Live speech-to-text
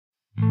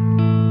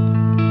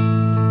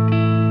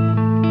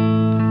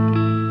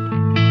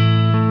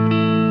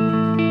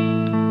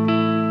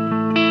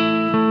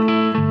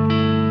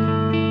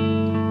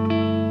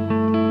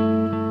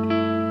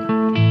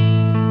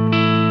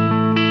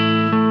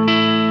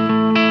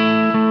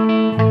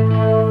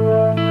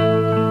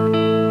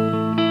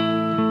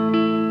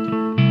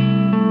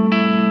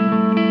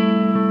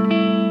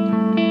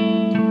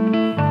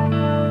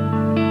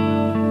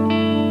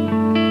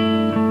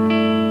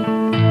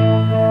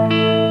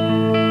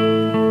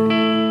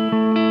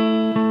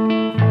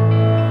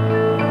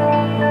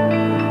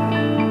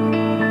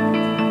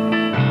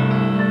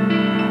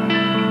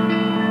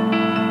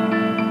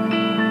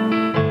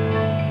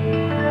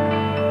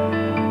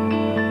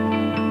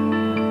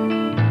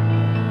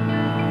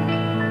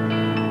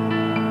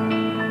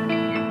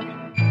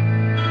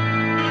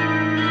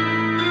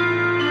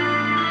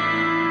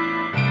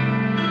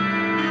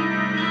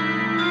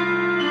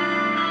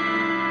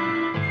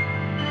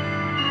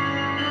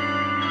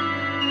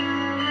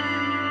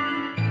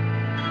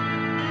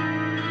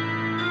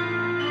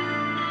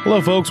Hello,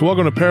 folks.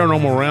 Welcome to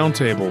Paranormal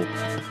Roundtable.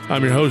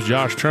 I'm your host,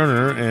 Josh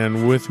Turner,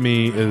 and with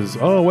me is...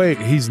 Oh, wait,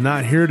 he's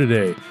not here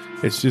today.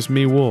 It's just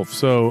me, Wolf.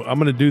 So I'm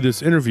going to do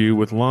this interview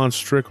with Lon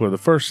Strickler.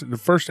 The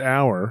first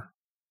hour,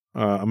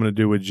 I'm going to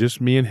do with just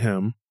me and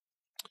him.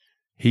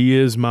 He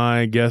is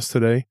my guest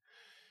today.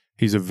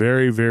 He's a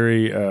very,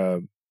 very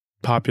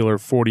popular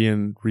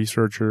Fortean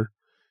researcher.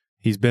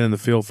 He's been in the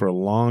field for a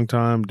long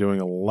time, doing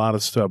a lot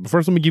of stuff. But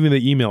first, let me give you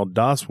the email,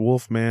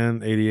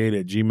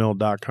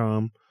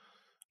 daswolfman88@gmail.com.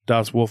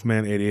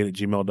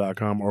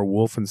 daswolfman88@gmail.com or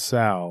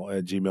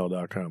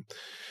wolfandsal@gmail.com.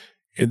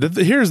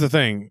 Here's the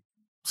thing.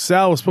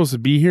 Sal was supposed to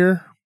be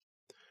here,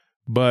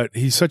 but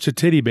he's such a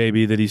titty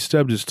baby that he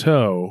stubbed his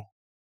toe,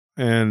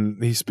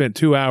 and he spent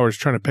 2 hours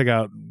trying to pick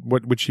out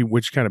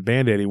which kind of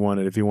Band-Aid he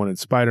wanted, if he wanted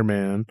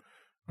Spider-Man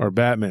or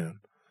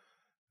Batman.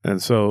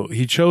 And so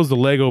he chose the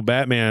Lego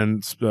Batman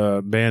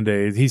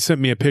Band-Aid. He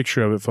sent me a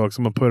picture of it, folks.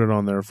 I'm going to put it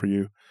on there for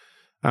you.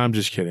 I'm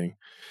just kidding.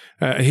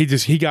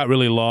 He got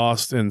really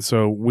lost, and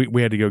so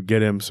we had to go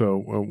get him.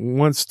 So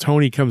once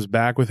Tony comes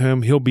back with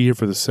him, he'll be here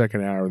for the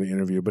second hour of the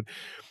interview. But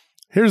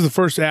here's the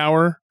first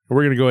hour.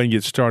 We're going to go ahead and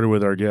get started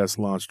with our guest,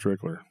 Lon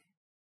Strickler.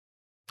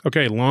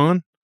 Okay,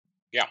 Lon?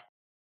 Yeah.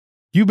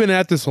 You've been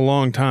at this a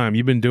long time.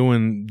 You've been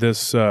doing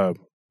this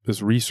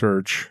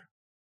research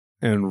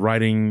and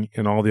writing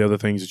and all the other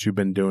things that you've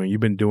been doing. You've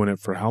been doing it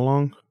for how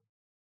long?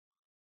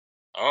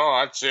 Oh,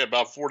 I'd say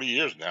about 40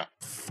 years now.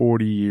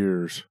 40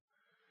 years.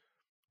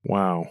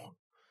 Wow.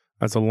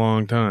 That's a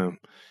long time.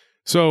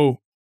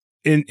 So,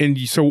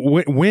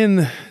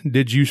 when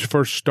did you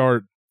first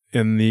start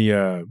in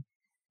the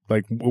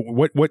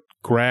what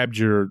grabbed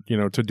your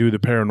to do the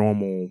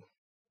paranormal?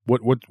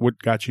 What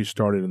got you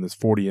started in this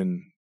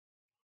Fortean?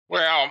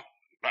 Well,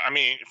 I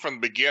mean, from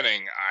the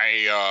beginning,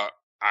 I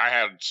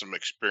had some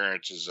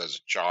experiences as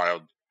a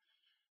child.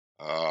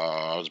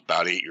 I was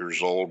about 8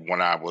 years old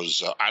when I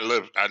lived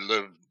at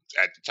the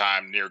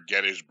time near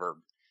Gettysburg,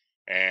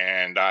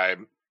 and I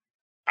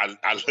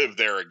lived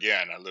there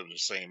again. I lived in the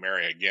same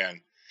area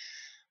again.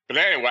 But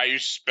anyway, I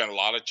used to spend a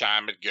lot of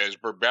time at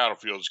Gettysburg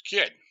Battlefield as a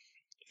kid.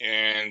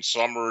 And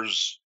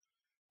summers,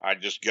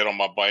 I'd just get on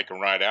my bike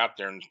and ride out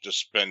there and just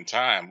spend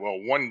time.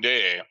 Well, one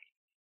day,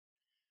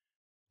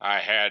 I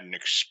had an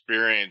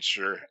experience,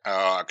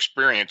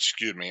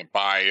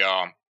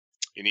 by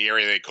in the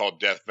area they call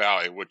Death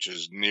Valley, which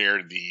is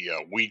near the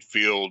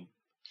Wheatfield,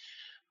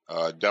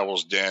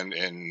 Devil's Den,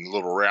 and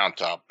Little Round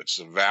Top. It's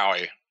a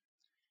valley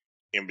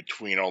in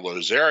between all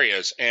those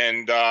areas.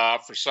 And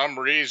for some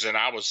reason,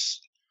 I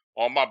was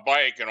on my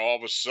bike, and all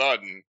of a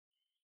sudden,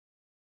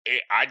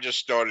 I just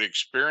started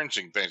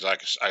experiencing things.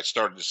 Like I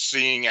started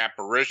seeing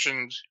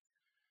apparitions,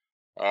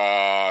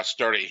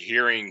 started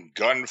hearing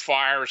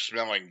gunfire,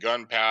 smelling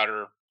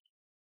gunpowder,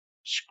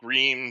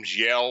 screams,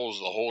 yells,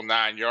 the whole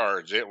 9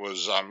 yards. It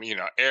was,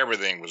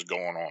 everything was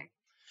going on.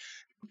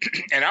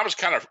 And I was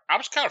kind of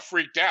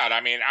freaked out.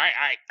 I mean,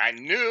 I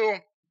knew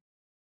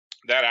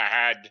that I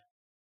had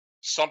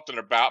something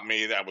about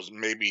me that was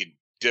maybe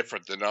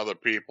different than other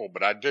people,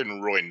 but I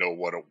didn't really know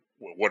what it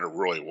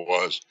really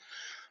was.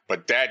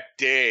 But that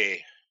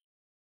day,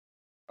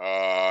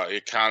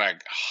 it kind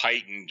of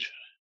heightened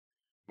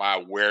my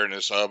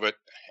awareness of it,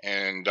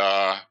 and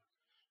I've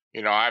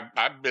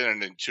been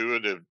an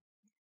intuitive,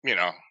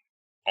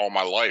 all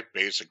my life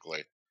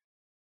basically.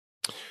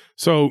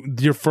 So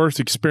your first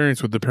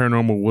experience with the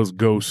paranormal was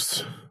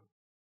ghosts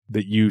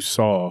that you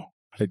saw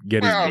at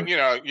Gettysburg.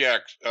 Well,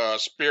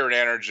 spirit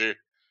energy.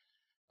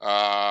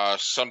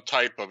 Some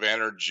type of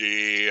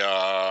energy,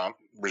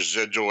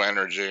 residual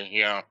energy,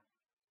 yeah.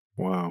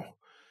 Wow.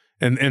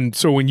 And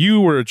so when you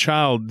were a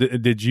child,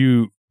 did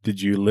you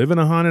live in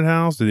a haunted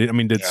house?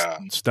 Did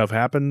stuff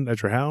happen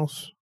at your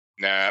house?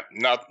 Nah,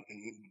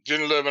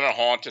 didn't live in a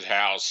haunted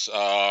house.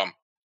 I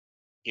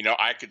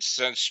could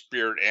sense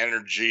spirit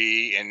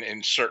energy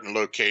in certain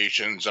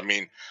locations. I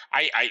mean,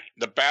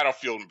 the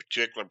battlefield in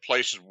particular,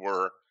 places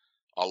where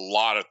a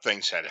lot of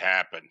things had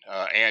happened.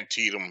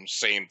 Antietam,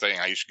 same thing.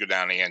 I used to go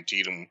down to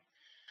Antietam.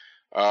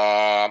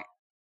 But,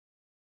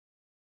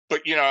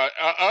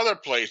 other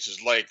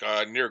places like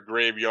near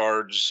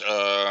graveyards,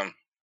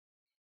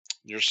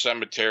 near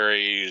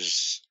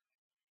cemeteries,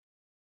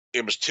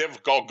 it was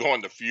typical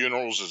going to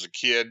funerals as a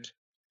kid.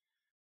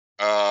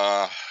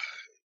 And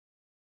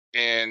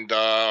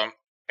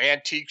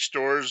antique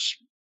stores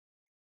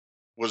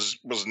was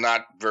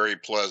not very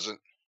pleasant.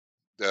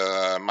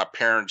 My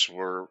parents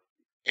were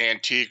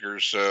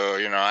antiquers, so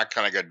I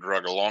kind of got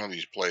drug along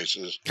these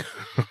places,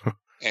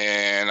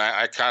 and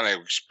I kind of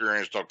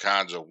experienced all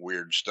kinds of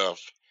weird stuff.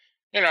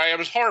 It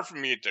was hard for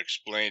me to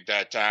explain at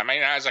that time. I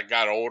mean, as I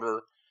got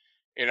older,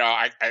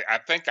 I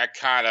think I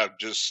kind of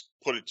just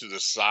put it to the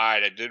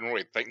side. I didn't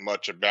really think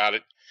much about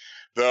it,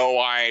 though.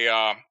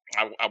 I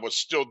was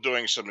still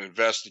doing some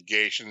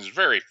investigations,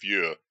 very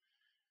few,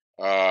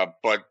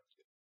 but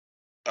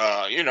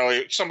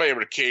somebody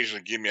would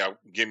occasionally give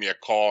me a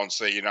call and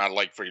say, I'd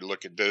like for you to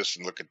look at this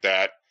and look at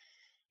that.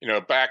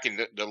 Back in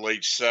the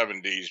late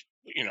 70s,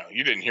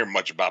 you didn't hear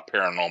much about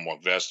paranormal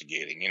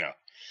investigating.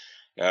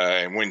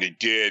 And when they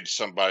did,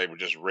 somebody would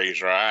just raise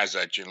their eyes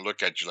at you and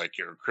look at you like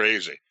you're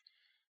crazy.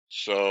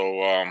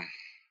 So,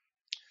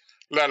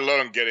 let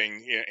alone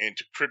getting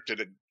into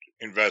cryptid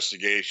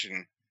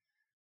investigation.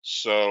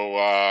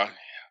 So,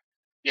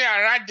 yeah,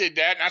 and I did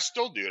that, and I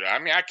still do that. I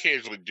mean, I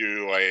occasionally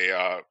do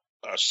a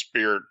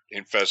spirit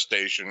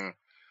infestation,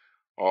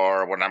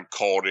 or when I'm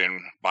called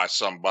in by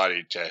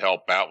somebody to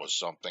help out with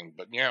something.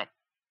 But yeah.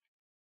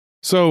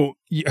 So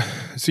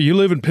you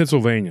live in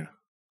Pennsylvania.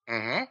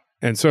 Mm-hmm.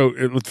 And so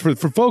for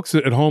folks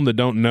at home that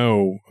don't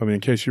know, I mean,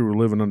 in case you were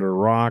living under a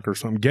rock or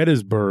something,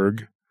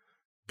 Gettysburg,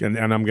 and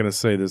I'm going to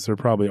say this, there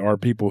probably are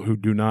people who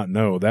do not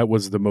know, that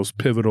was the most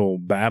pivotal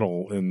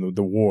battle in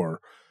the war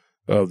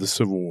of the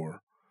Civil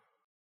War.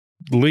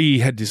 Lee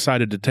had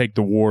decided to take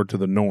the war to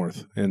the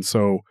north. And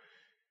so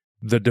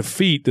the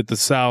defeat that the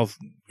South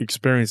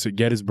experienced at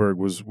Gettysburg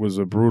was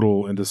a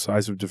brutal and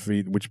decisive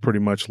defeat, which pretty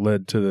much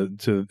led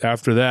to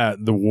after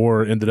that, the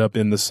war ended up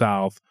in the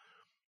South,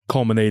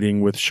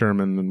 culminating with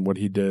Sherman and what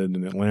he did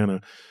in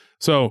Atlanta.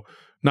 So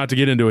not to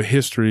get into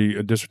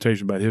a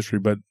dissertation about history,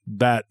 but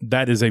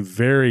that is a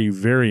very,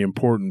 very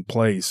important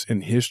place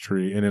in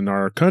history and in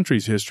our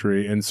country's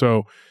history. And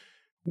so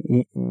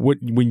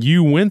when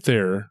you went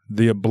there,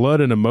 the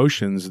blood and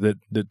emotions that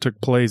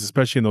took place,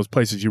 especially in those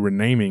places you were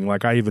naming,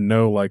 like I even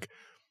know like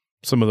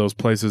some of those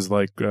places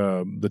like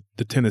the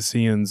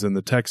Tennesseans and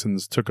the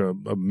Texans took a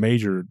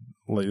major,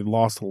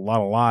 lost a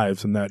lot of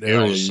lives in that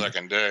area. The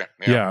second day.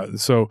 Yeah.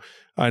 So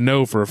I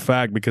know for a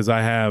fact because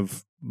I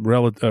have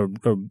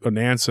an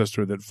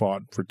ancestor that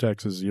fought for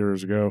Texas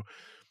years ago,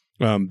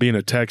 being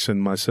a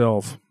Texan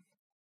myself.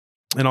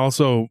 And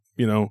also,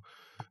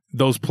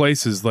 those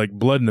places like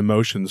blood and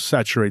emotions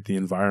saturate the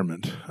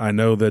environment. I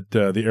know that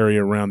the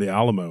area around the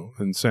Alamo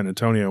in San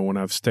Antonio, when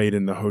I've stayed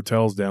in the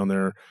hotels down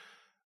there,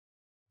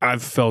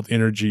 I've felt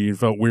energy,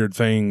 felt weird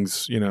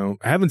things. I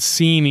haven't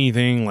seen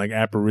anything like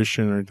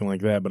apparition or anything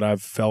like that, but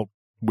I've felt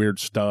weird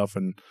stuff,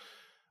 and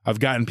I've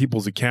gotten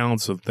people's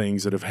accounts of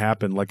things that have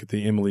happened, like at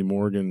the Emily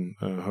Morgan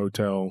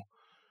Hotel.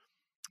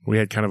 We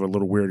had kind of a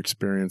little weird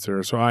experience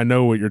there. So I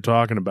know what you're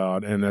talking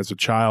about. And as a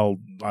child,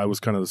 I was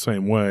kind of the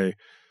same way.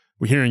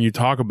 Hearing you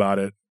talk about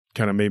it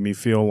kind of made me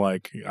feel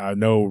like I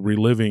know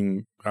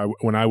reliving.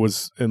 When I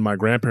was in my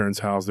grandparents'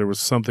 house, there was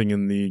something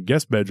in the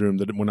guest bedroom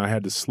that when I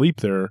had to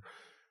sleep there,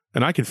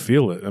 and I could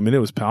feel it. I mean, it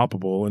was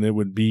palpable, and it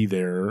would be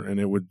there, and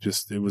it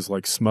was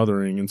like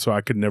smothering. And so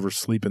I could never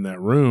sleep in that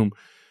room.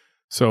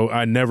 So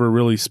I never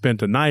really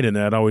spent a night in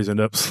that. I always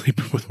end up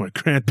sleeping with my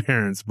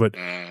grandparents. But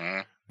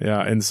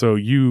yeah, and so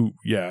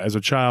as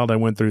a child, I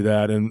went through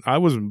that, and I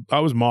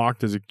was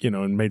mocked as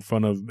and made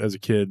fun of as a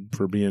kid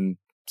for being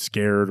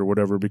scared or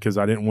whatever, because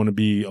I didn't want to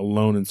be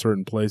alone in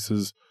certain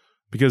places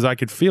because I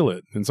could feel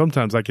it, and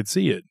sometimes I could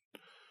see it.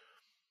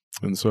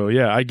 And so,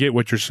 yeah, I get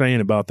what you're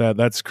saying about that.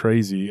 That's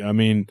crazy. I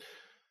mean,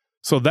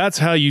 so that's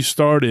how you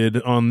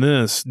started on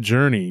this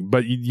journey.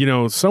 But,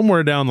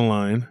 somewhere down the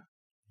line,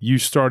 you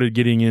started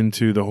getting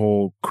into the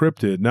whole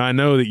cryptid. Now, I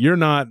know that you're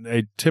not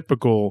a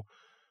typical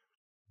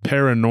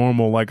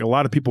paranormal, like a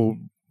lot of people,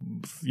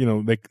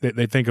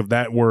 they think of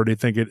that word. They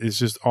think it is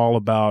just all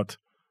about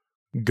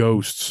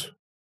ghosts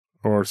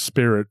or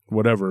spirit,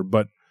 whatever.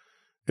 But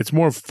it's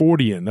more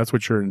Fortean. That's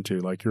what you're into.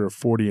 Like you're a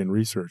Fortean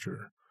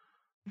researcher.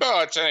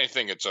 Well, it's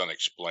anything that's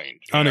unexplained.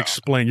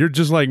 Unexplained. You're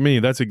just like me.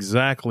 That's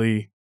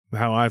exactly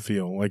how I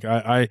feel. Like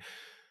my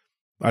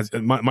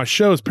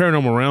show is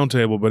Paranormal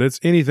Roundtable, but it's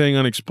anything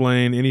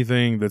unexplained,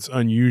 anything that's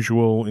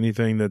unusual,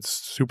 anything that's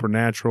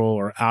supernatural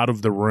or out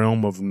of the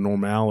realm of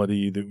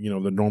normality,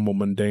 the normal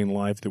mundane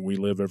life that we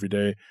live every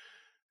day.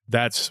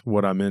 That's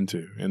what I'm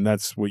into, and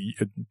that's what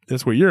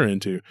you're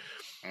into.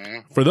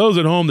 Mm-hmm. For those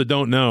at home that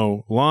don't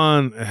know,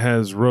 Lon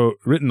has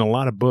written a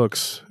lot of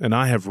books, and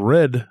I have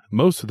read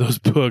most of those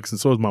books,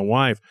 and so has my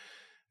wife.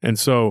 And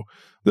so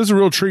this is a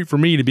real treat for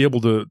me to be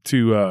able to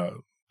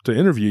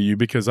interview you,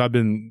 because I've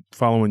been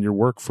following your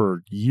work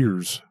for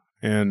years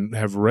and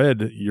have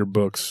read your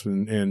books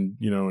and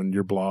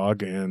your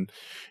blog, and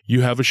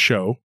you have a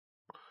show,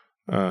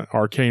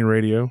 Arcane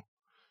Radio.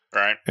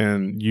 Right.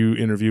 And you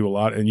interview a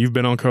lot, and you've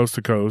been on Coast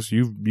to Coast.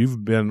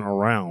 You've been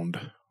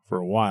around for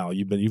a while.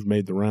 You've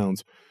made the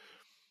rounds.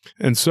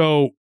 And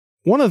so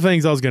one of the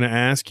things I was going to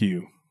ask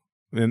you,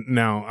 and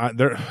now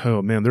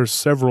there's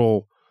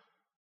several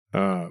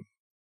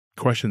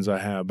questions I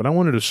have, but I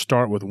wanted to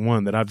start with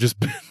one that I've just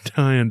been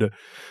dying to.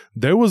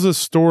 There was a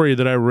story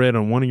that I read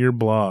on one of your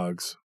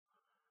blogs,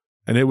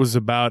 and it was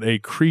about a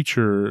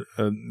creature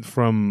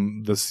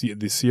from the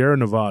Sierra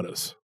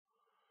Nevadas,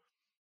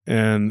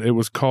 and it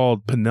was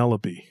called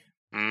Penelope.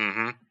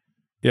 Mm-hmm.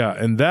 Yeah,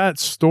 and that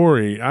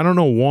story, I don't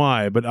know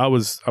why, but I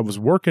was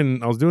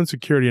doing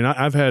security, and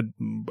I've had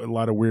a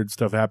lot of weird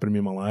stuff happen to me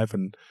in my life,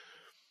 and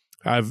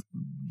I've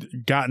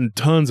gotten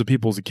tons of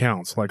people's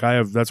accounts. Like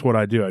that's what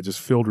I do. I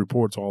just field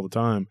reports all the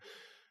time.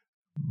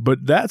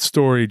 But that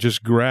story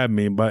just grabbed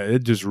me,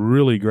 it just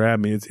really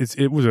grabbed me.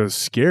 It was a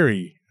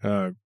scary,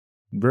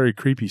 very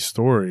creepy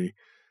story.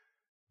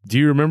 Do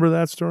you remember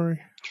that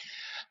story?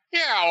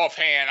 Yeah,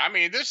 offhand. I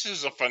mean, this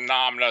is a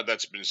phenomena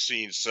that's been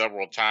seen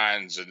several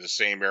times in the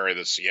same area,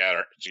 the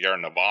Sierra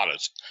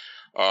Nevadas.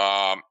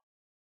 Um,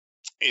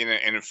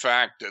 in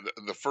fact,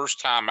 the first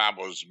time I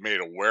was made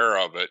aware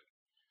of it,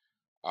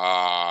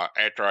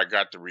 after I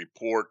got the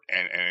report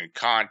and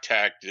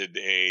contacted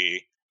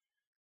a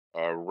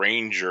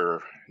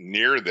ranger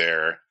near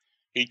there,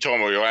 he told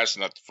me, well, that's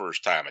not the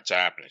first time it's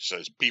happening. He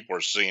says people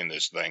are seeing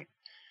this thing.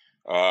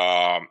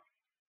 Um,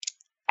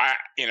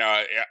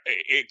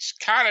 it's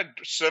kind of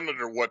similar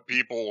to what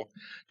people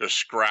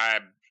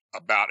describe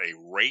about a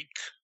rake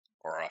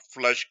or a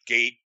flush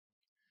gate,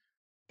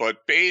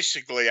 but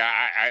basically,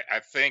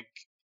 I think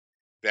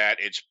that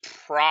it's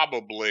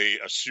probably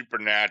a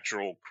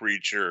supernatural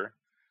creature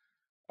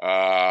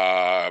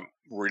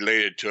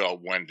related to a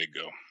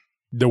Wendigo.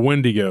 The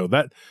Wendigo.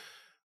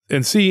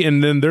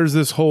 And then there's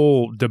this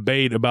whole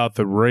debate about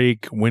the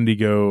rake,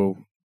 Wendigo.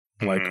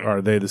 Like,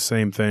 are they the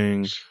same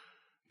thing?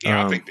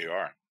 Yeah, I think they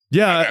are.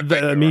 Yeah,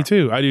 me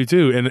too. I do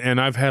too. And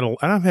I've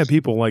had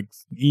people like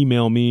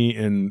email me,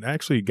 and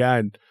actually a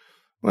guy,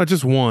 well,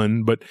 just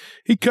one, but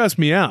he cussed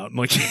me out.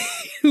 Like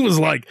he was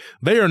like,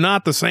 they are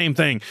not the same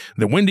thing.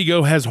 The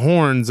Wendigo has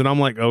horns, and I'm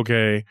like,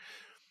 okay,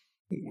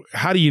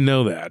 how do you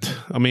know that?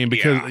 I mean,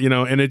 because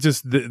and it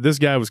just this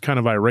guy was kind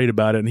of irate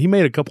about it, and he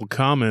made a couple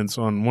comments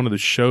on one of the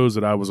shows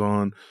that I was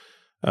on,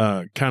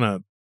 kind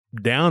of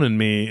downing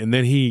me, and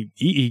then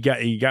he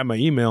got my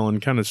email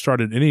and kind of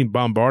started, and he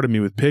bombarded me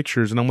with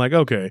pictures, and I'm like,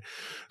 okay.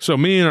 So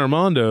me and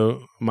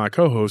Armando, my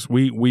co-host,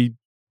 we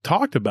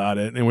talked about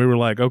it, and we were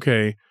like,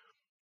 okay,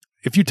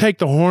 if you take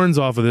the horns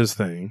off of this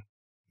thing,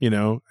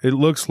 it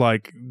looks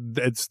like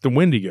it's the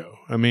Wendigo.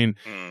 I mean,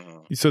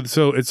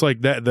 so it's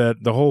like that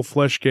the whole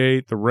flesh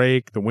gate, the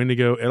rake, the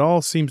Wendigo, it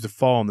all seems to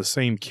fall in the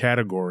same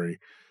category.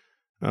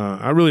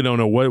 I really don't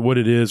know what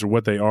it is or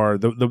what they are.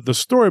 The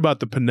story about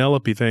the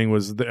Penelope thing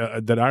was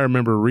that I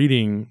remember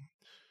reading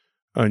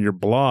on your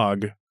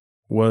blog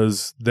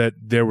was that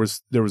there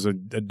was a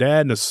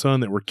dad and a son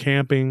that were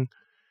camping,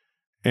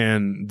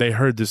 and they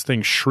heard this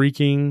thing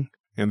shrieking,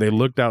 and they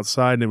looked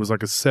outside, and it was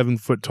like a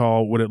 7-foot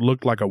tall, what it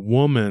looked like a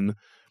woman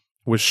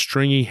with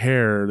stringy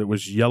hair that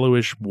was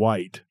yellowish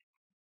white.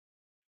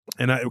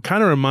 And it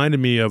kind of reminded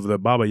me of the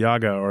Baba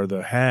Yaga or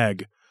the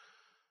hag,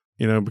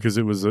 because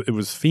it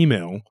was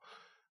female.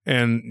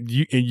 And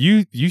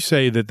you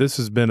say that this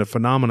has been a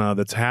phenomena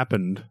that's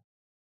happened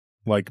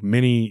like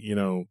many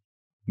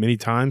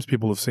times.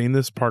 People have seen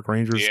this, park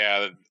rangers.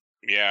 Yeah,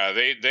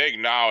 they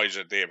acknowledge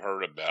that they've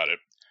heard about it.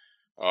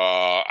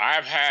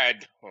 I've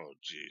had,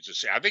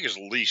 I think it's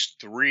at least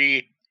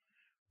 3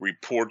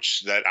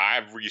 reports that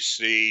I've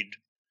received,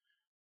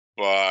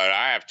 but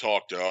I have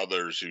talked to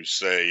others who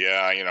say,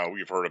 yeah,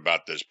 we've heard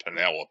about this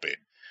Penelope,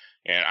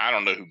 and I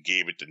don't know who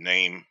gave it the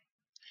name.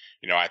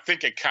 I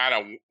think it kind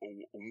of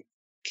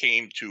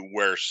came to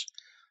where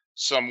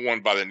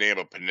someone by the name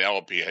of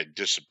Penelope had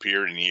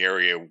disappeared in the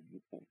area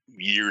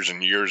years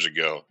and years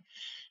ago,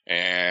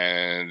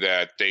 and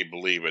that they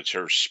believe it's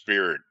her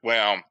spirit.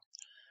 Well,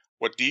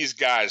 what these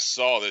guys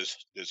saw,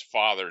 this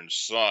father and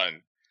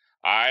son,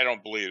 I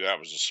don't believe that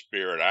was a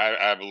spirit.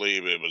 I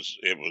believe it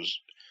was.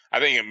 I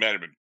think it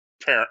meant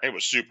it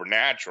was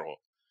supernatural,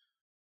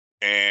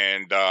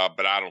 and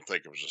but I don't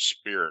think it was a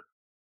spirit.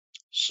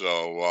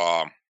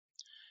 So.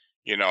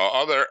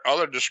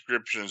 Other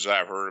descriptions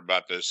I've heard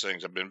about those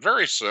things have been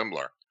very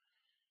similar.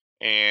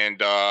 And,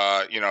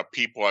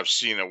 people have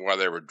seen it while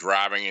they were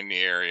driving in the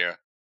area.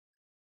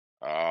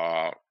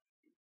 But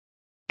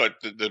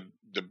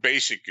the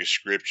basic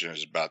description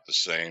is about the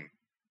same.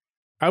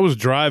 I was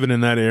driving in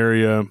that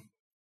area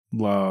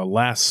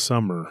last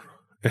summer.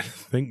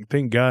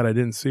 Thank God I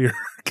didn't see her,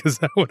 because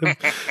that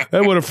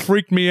would have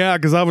freaked me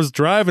out, because I was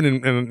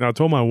driving and I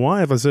told my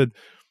wife, I said,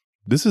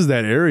 this is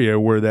that area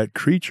where that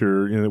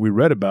creature that we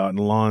read about in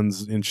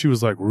Lon's, and she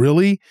was like,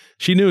 really?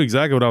 She knew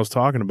exactly what I was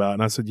talking about,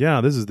 and I said,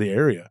 yeah, this is the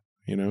area.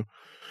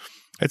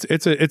 It's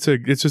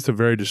just a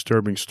very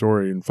disturbing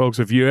story. And folks,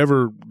 if you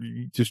ever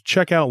just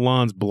check out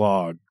Lon's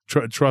blog,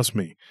 trust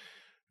me,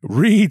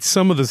 read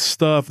some of the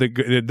stuff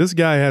that this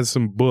guy has.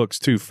 Some books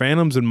too,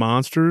 Phantoms and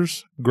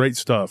Monsters, great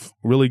stuff,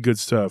 really good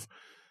stuff,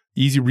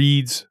 easy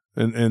reads,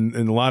 and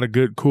a lot of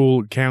good,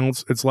 cool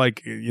accounts. It's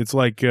like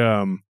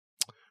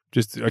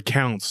just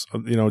accounts,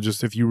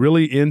 just if you're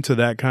really into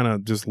that kind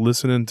of just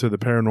listening to the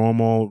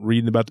paranormal,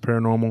 reading about the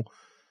paranormal,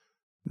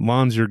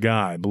 Lon's your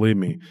guy, believe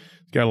me.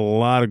 He's got a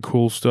lot of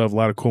cool stuff, a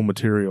lot of cool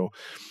material.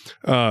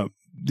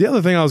 The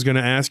other thing I was going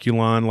to ask you,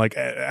 Lon, like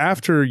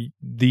after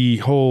the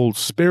whole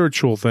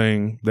spiritual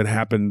thing that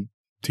happened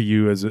to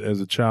you as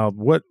a child,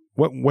 what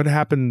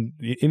happened?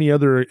 Any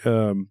other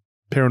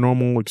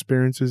paranormal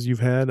experiences you've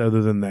had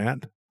other than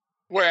that?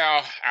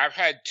 Well, I've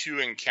had 2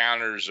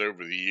 encounters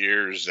over the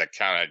years that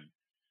kind of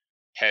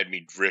had me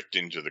drift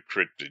into the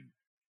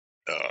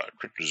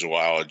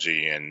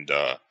cryptozoology and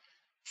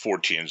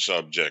Fortean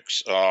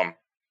subjects.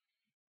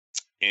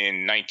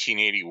 In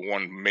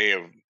 1981, May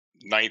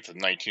 9th of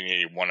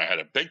 1981, I had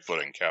a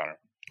Bigfoot encounter.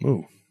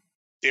 Ooh.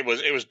 It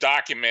was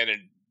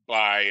documented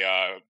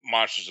by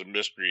Monsters and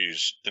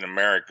Mysteries in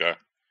America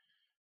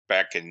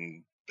back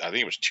in, I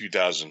think it was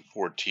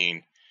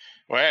 2014.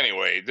 Well,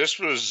 anyway, this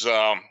was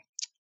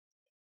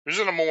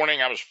in the morning.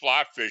 I was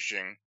fly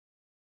fishing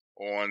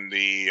on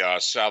the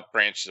south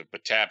branch of the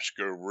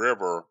Patapsco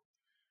River,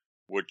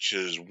 which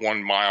is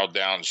 1 mile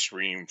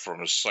downstream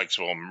from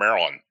Sykesville,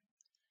 Maryland.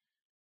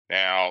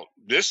 Now,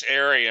 this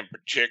area in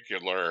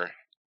particular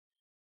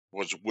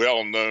was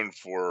well known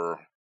for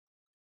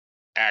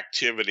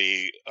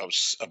activity of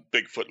a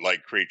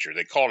Bigfoot-like creature.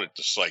 They called it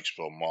the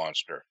Sykesville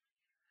Monster.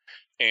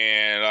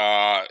 And,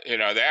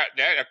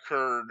 that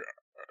occurred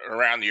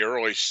around the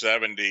early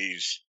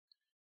 70s,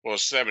 well,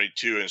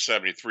 72 and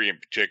 73 in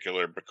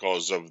particular,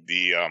 because of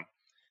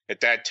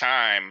at that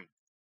time,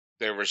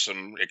 there was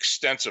some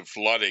extensive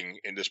flooding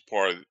in this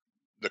part of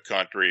the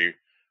country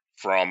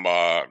from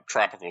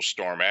Tropical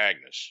Storm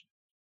Agnes.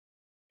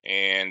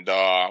 And,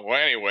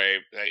 anyway,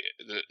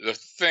 the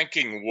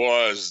thinking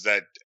was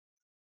that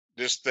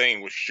this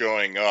thing was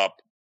showing up,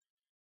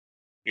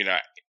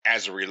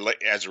 as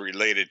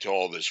related to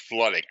all this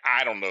flooding.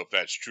 I don't know if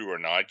that's true or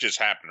not. It just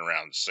happened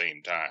around the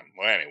same time.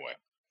 Well, anyway,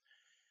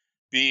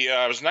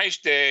 it was a nice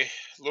day,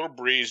 a little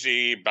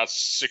breezy, about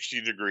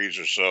 60 degrees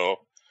or so.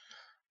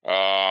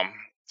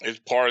 It's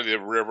part of the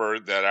river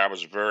that I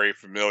was very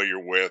familiar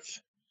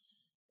with.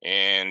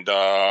 And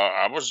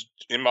I was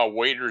in my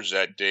waders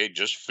that day,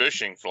 just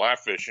fishing, fly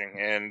fishing.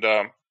 And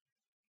I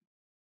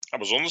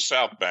was on the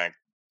south bank.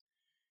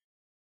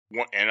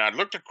 And I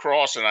looked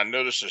across and I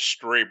noticed a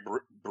stray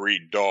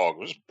breed dog.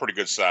 It was a pretty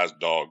good sized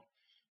dog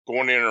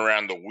going in and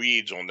around the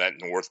weeds on that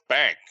north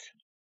bank.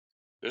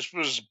 This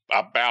was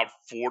about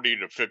 40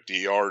 to 50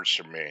 yards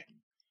from me.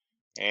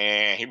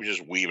 And he was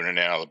just weaving in and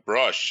out of the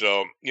brush.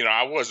 So,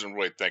 I wasn't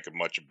really thinking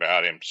much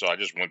about him. So I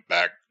just went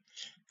back,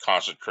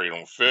 concentrate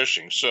on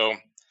fishing. So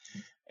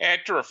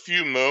after a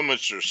few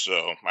moments or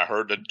so, I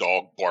heard the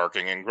dog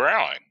barking and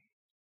growling.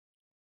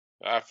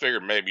 I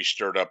figured maybe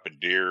stirred up a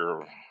deer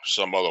or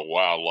some other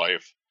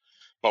wildlife.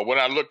 But when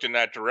I looked in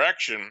that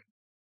direction,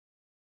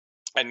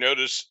 I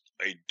noticed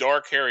a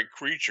dark, hairy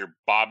creature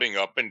bobbing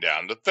up and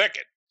down the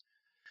thicket.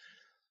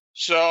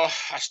 So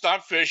I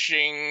stopped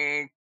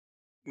fishing,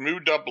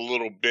 moved up a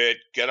little bit,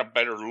 get a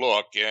better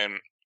look, and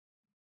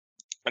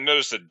I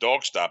noticed the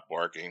dog stopped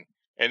barking.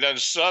 And then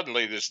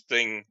suddenly this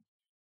thing,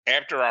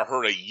 after I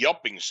heard a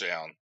yelping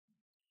sound,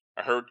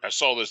 I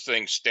saw this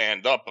thing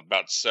stand up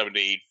about 7 to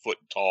 8 foot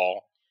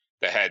tall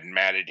that had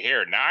matted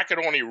hair. Now I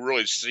could only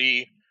really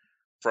see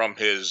from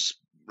his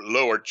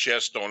lower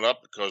chest on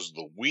up because of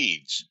the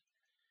weeds.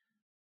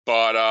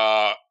 But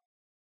I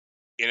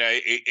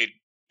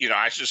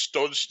just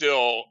stood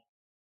still,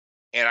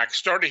 and I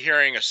started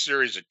hearing a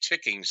series of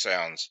ticking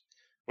sounds,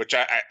 which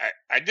I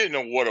didn't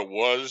know what it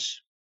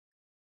was.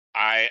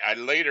 I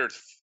later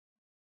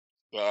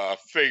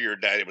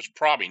figured that it was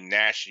probably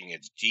gnashing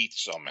its teeth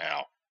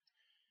somehow.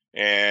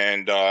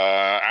 And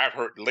I have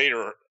heard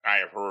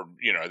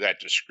that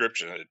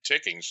description of the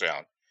ticking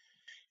sound.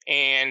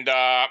 And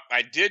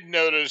I did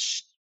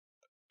notice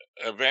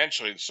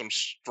eventually some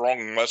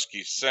strong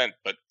musky scent,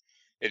 but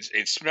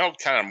it smelled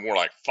kind of more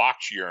like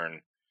fox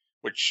urine,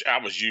 which I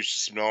was used to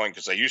smelling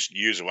because I used to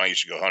use it when I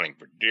used to go hunting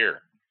for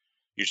deer.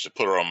 Used to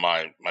put it on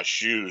my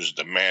shoes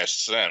to mask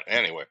scent.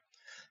 Anyway,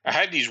 I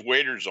had these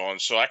waders on,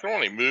 so I could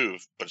only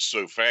move but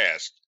so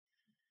fast.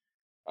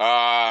 So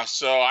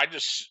I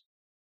just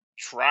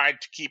tried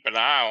to keep an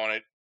eye on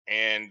it,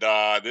 and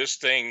this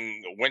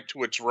thing went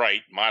to its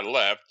right, my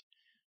left,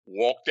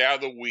 walked out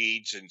of the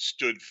weeds and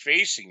stood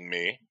facing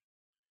me.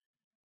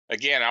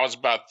 Again, I was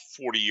about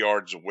 40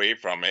 yards away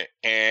from it,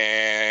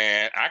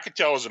 and I could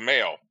tell it was a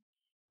male.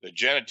 The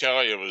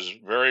genitalia was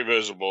very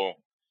visible.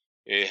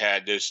 It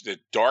had the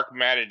dark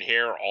matted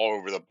hair all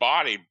over the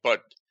body,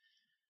 but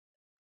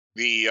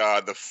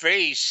the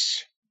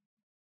face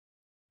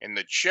and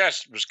the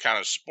chest was kind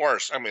of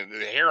sparse. I mean,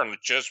 the hair on the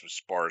chest was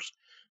sparse,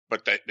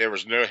 but there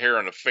was no hair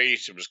on the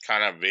face. It was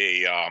kind of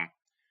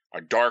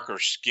a darker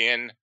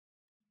skin.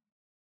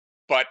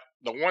 But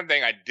the one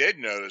thing I did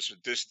notice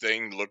that this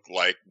thing looked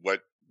like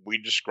what we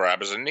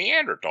describe as a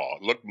Neanderthal.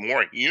 It looked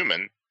more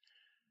human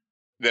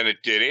than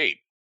it did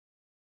ape.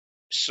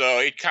 So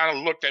it kind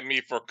of looked at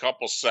me for a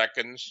couple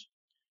seconds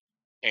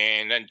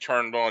and then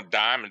turned on a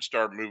dime and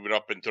started moving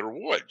up into the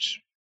woods.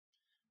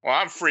 Well,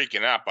 I'm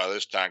freaking out by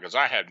this time because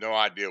I had no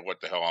idea what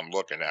the hell I'm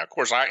looking at. Of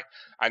course,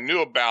 I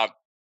knew about,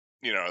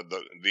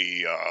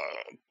 the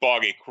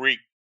Boggy Creek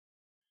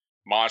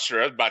monster.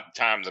 That was about the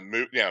time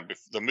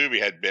the movie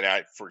had been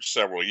out for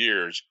several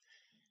years.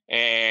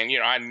 And,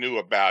 I knew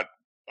about,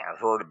 or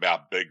heard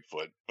about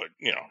Bigfoot, but,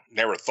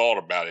 never thought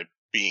about it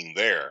being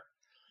there.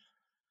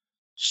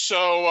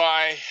 So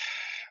I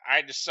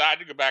decided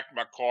to go back to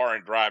my car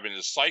and drive into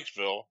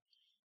Sykesville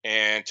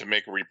and to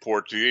make a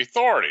report to the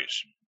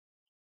authorities.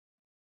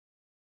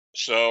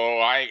 So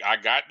I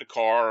got in the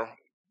car,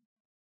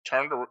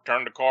 turned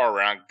the car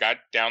around, got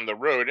down the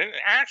road, and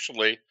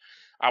actually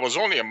I was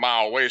only a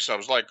mile away, so I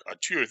was like a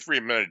 2 or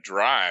 3 minute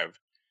drive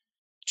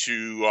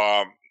to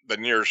the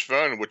nearest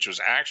phone, which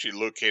was actually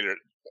located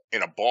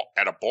in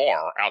at a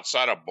bar,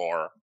 outside a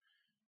bar,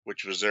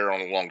 which was there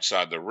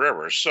alongside the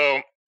river.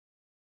 So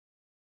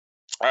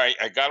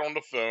I got on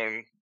the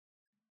phone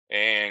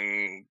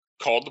and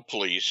called the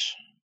police.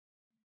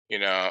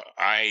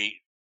 I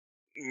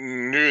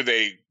knew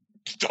they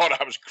thought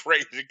I was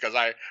crazy because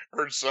I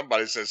heard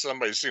somebody say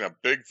somebody's seen a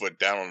Bigfoot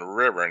down on the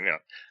river, and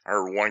I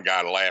heard one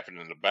guy laughing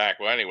in the back.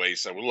 Well, anyway, he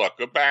said, "Well, look,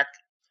 go back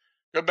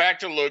to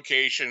the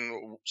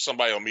location.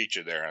 Somebody will meet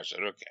you there." I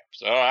said, "Okay."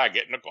 So I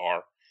get in the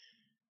car,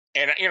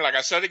 and like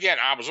I said again,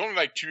 I was only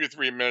like 2 or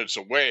 3 minutes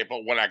away.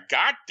 But when I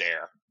got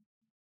there,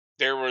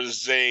 there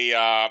was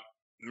a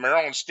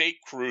Maryland State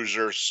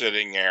Cruiser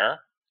sitting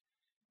there,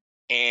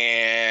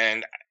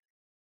 and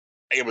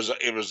it was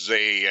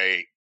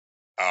a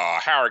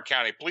Howard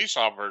County police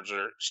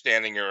officer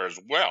standing there as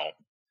well.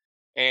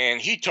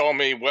 And he told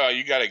me, "Well,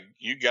 you gotta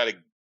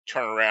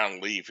turn around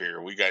and leave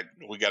here. We got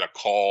a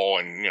call."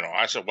 And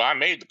I said, "Well, I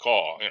made the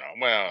call.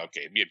 Well,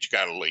 okay, but you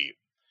gotta leave."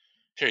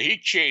 So he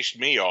chased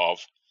me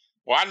off.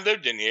 Well, I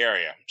lived in the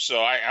area,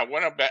 so I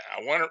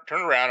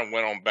turned around and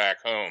went on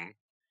back home.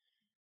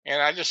 And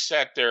I just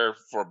sat there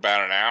for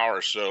about an hour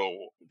or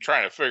so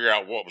trying to figure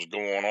out what was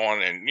going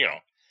on. And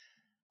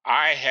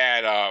I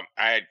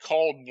had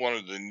called one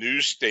of the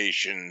news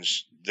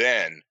stations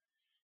then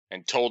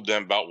and told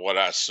them about what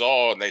I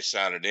saw, and they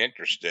sounded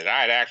interested.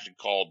 I had actually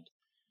called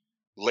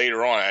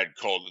later on. I had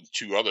called the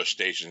 2 other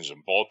stations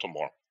in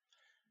Baltimore.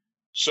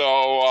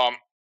 So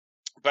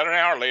about an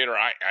hour later,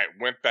 I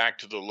went back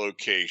to the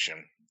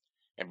location,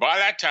 and by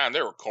that time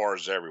there were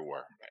cars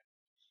everywhere.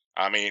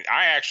 I mean,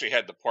 I actually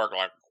had to park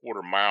like a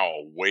quarter mile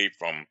away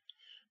from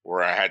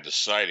where I had the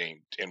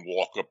sighting and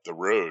walk up the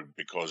road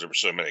because there were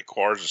so many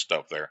cars and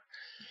stuff there.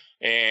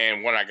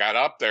 And when I got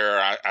up there,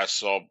 I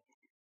saw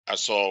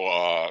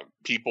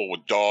people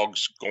with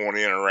dogs going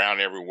in and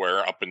around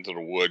everywhere up into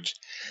the woods.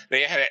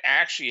 They had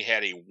actually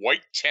had a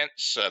white tent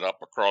set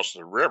up across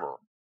the river,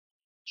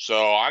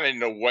 so I didn't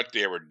know what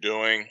they were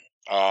doing.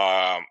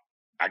 I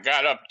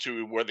got up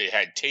to where they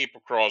had tape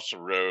across the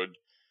road.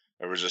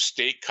 There was a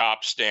state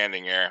cop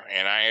standing there,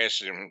 and I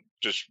asked him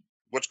just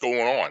what's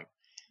going on,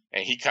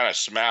 and he kind of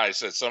smiled. He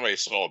said somebody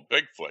saw a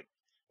Bigfoot.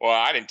 Well,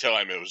 I didn't tell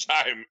him it was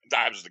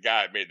I was the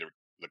guy that made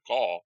the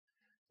call.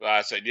 So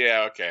I said,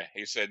 "Yeah, okay."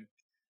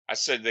 I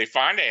said, "They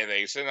find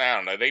anything?" He said, "I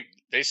don't know.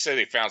 They said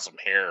they found some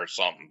hair or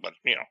something, but."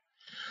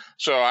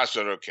 So I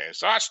said, "Okay."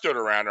 So I stood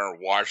around there and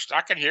watched.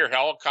 I could hear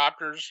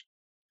helicopters.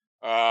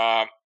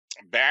 Back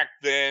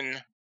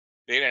then,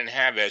 they didn't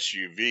have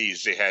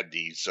SUVs. They had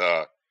these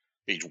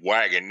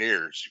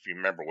Wagoneers, if you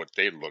remember what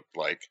they looked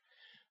like.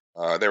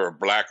 They were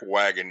black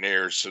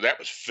Wagoneers, so that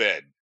was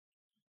Fed.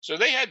 So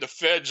they had the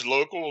Feds,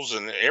 locals,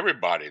 and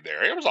everybody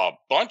there. It was a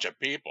bunch of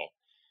people.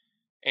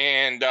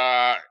 And,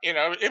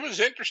 it was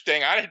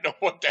interesting. I didn't know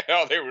what the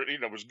hell they were,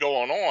 was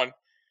going on.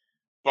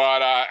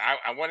 But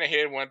I went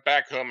ahead and went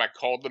back home. I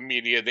called the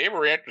media. They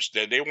were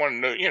interested. They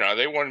wanted to know,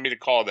 they wanted me to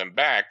call them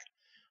back.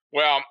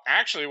 Well,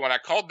 actually, when I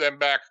called them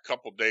back a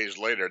couple days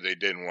later, they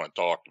didn't want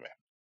to talk to me.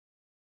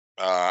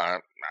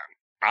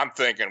 I'm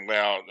thinking,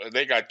 well,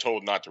 they got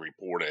told not to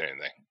report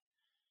anything.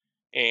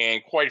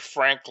 And quite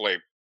frankly,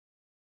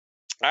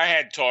 I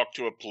had talked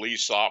to a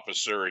police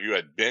officer who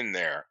had been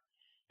there,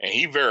 and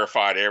he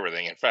verified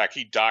everything. In fact,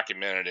 he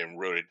documented and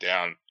wrote it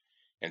down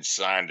and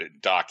signed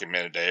it,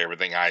 documented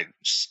everything I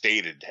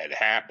stated had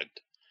happened.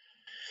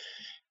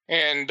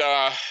 And,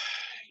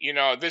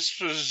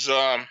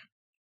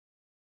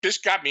 this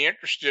got me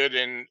interested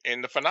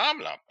in the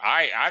phenomenon.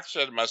 I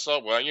said to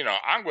myself, well,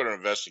 I'm going to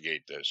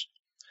investigate this.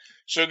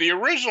 So the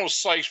original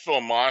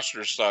Sykesville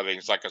monster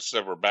sightings, like I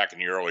said, were back in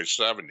the early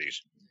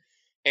 70s.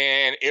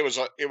 And it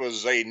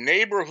was a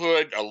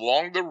neighborhood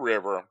along the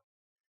river,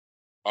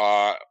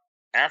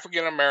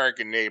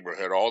 African-American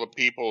neighborhood. All the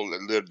people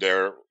that lived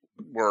there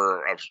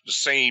were of the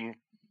same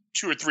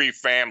 2 or 3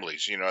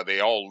 families. They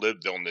all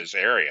lived on this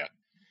area.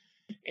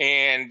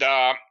 And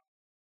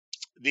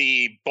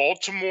the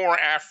Baltimore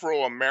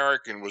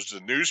Afro-American was the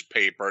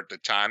newspaper at the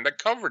time that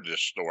covered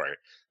this story.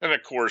 And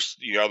of course,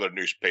 the other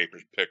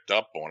newspapers picked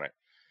up on it.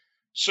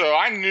 So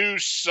I knew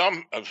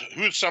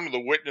who some of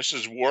the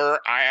witnesses were.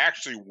 I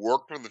actually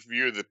worked with a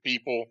few of the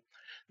people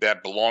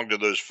that belonged to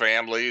those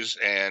families,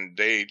 and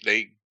they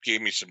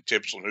gave me some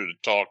tips on who to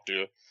talk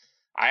to.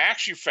 I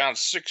actually found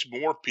 6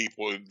 more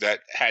people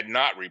that had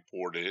not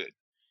reported it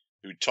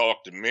who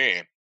talked to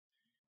me.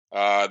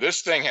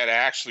 This thing had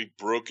actually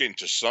broke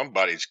into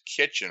somebody's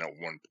kitchen at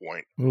one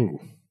point. Ooh.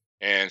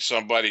 And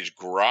somebody's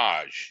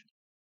garage.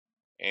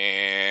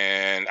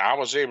 And I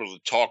was able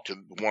to talk to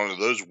one of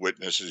those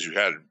witnesses who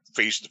had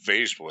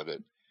face-to-face with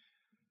it.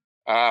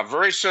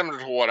 Very similar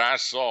to what I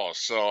saw.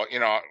 So,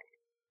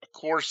 of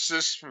course,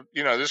 this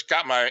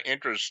got my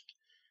interest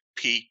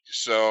peaked.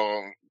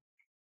 So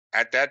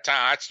at that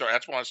time,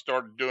 that's when I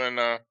started doing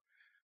a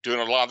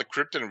lot of the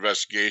cryptid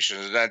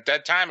investigations. And at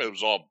that time, it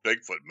was all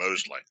Bigfoot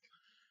mostly.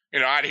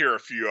 I'd hear a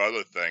few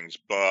other things,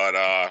 but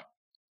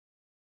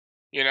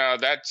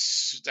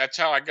that's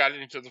how I got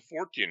into the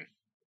Fortean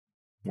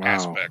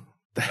aspect.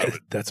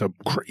 That's a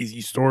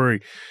crazy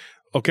story.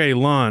 Okay,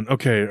 Lon.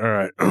 Okay, all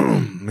right.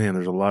 Man,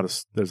 there's a lot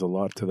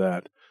to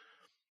that.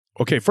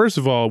 Okay, first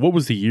of all, what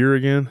was the year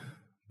again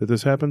that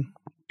this happened?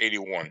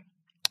 81.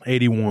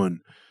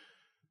 81.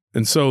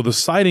 And so the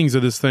sightings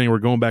of this thing were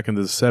going back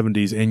into the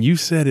 70s, and you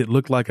said it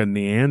looked like a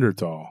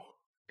Neanderthal.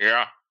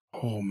 Yeah.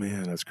 Oh,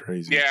 man, that's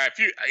crazy. Yeah,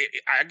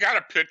 I got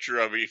a picture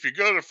of it. If you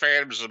go to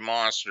Phantoms and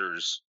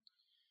Monsters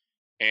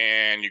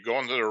and you go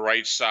into the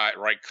right side,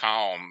 right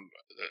column,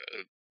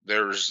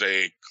 there's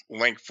a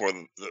link for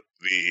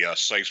the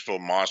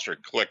Sykesville Monster.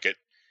 Click it.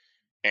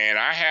 And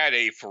I had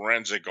a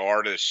forensic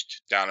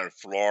artist down in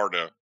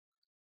Florida,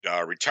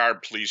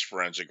 retired police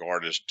forensic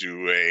artist,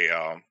 do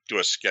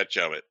a sketch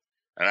of it.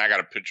 And I got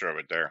a picture of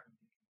it there.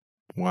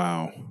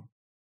 Wow.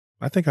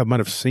 I think I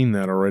might have seen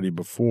that already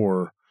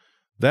before.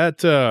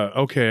 That,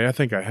 okay, I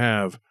think I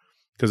have.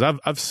 Because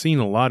I've seen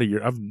a lot of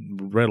I've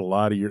read a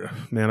lot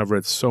of man, I've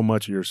read so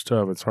much of your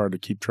stuff, it's hard to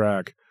keep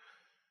track.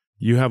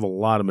 You have a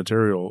lot of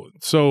material.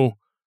 So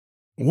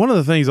one of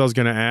the things I was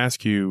going to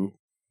ask you,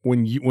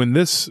 when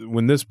this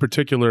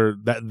particular,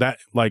 that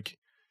like,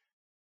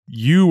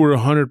 you were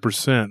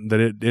 100%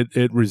 that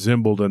it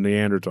resembled a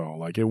Neanderthal.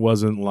 Like, it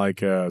wasn't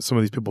like some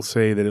of these people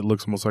say that it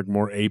looks almost like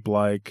more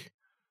ape-like,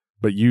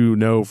 but you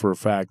know for a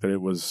fact that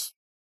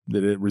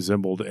it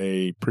resembled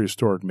a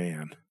prehistoric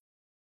man.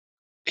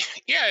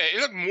 Yeah,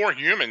 it looked more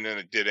human than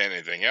it did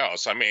anything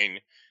else. I mean,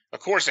 of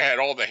course, it had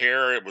all the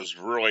hair. It was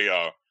really,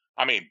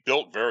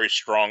 built very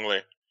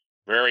strongly,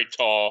 very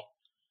tall.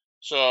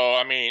 So,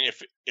 I mean,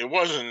 if it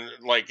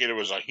wasn't like it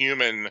was a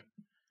human,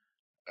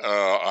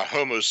 a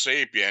Homo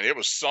sapien, it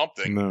was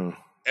something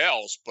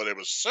else, but it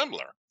was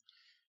similar.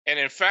 And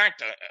in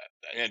fact,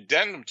 an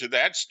addendum to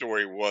that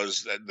story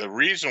was that the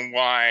reason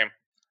why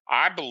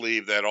I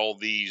believe that all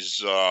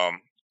these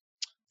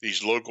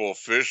local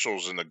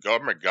officials and the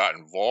government got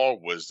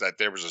involved was that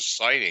there was a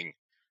sighting,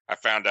 I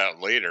found out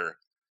later,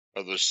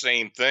 of the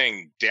same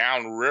thing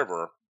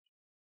downriver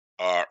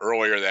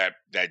earlier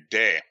that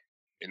day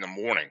in the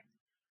morning,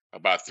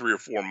 about 3 or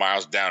 4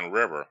 miles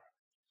downriver.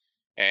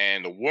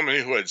 And the woman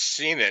who had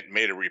seen it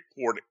made a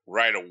report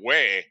right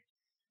away,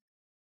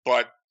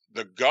 but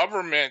the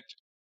government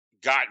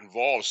got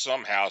involved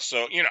somehow.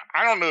 So,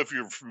 I don't know if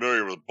you're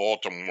familiar with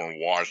Baltimore and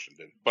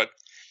Washington, but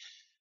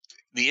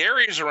the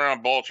areas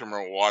around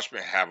Baltimore and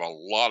Washington have a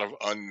lot of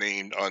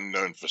unnamed,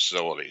 unknown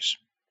facilities.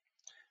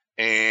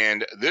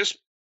 And that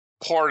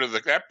part of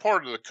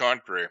the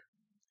country,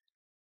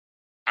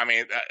 I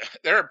mean,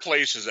 there are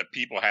places that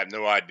people have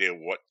no idea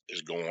what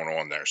is going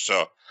on there.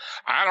 So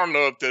I don't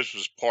know if this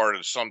was part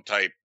of some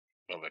type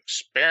of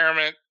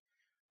experiment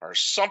or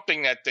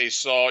something that they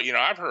saw.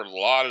 I've heard a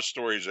lot of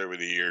stories over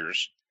the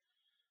years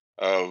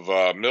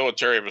of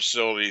military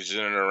facilities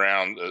in and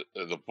around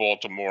the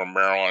Baltimore,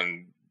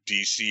 Maryland,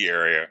 D.C.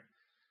 area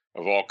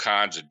of all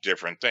kinds of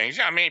different things.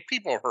 I mean,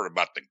 people have heard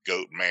about the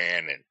Goat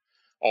Man and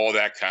all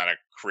that kind of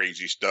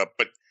crazy stuff,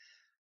 but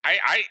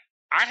I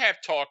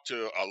have talked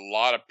to a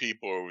lot of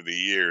people over the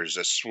years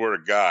that swear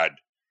to God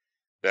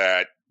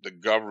that the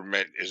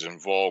government is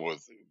involved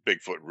with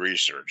Bigfoot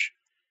research,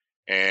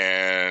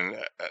 and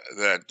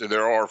that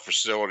there are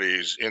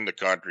facilities in the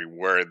country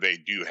where they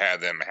do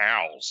have them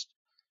housed.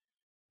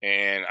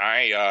 And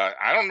I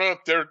don't know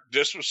if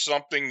this was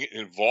something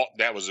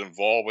that was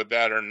involved with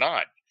that or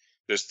not.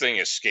 This thing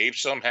escaped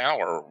somehow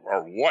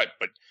or what?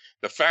 But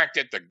the fact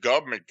that the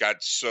government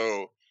got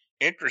so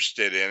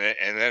interested in it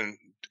and then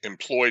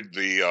employed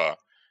the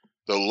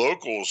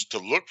locals to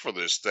look for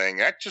this thing,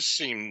 that just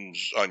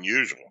seems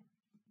unusual.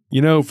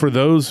 For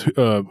those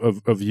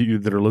of you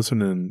that are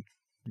listening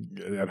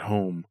at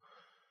home,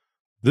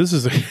 this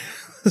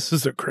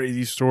is a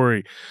crazy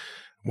story.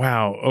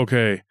 Wow.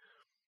 Okay.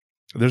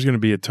 There's going to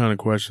be a ton of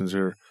questions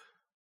here.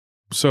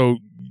 So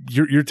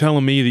you're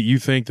telling me that you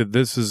think that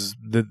this is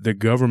that the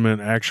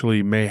government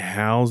actually may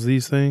house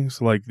these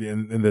things, like,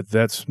 and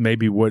that's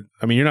maybe what,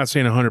 I mean, you're not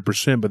saying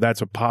 100%, but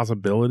that's a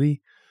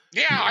possibility.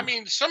 Yeah, I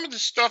mean, some of the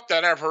stuff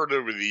that I've heard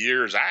over the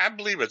years, I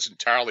believe it's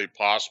entirely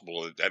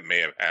possible that may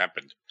have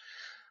happened.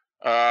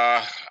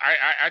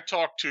 I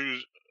talked to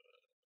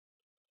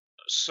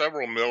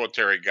several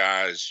military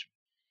guys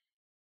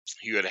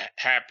who had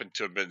happened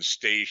to have been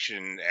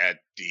stationed at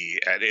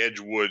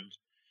Edgewood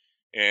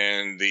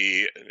and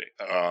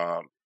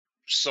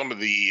some of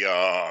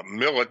the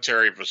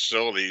military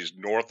facilities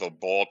north of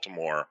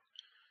Baltimore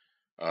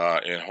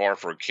in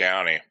Harford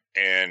County,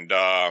 and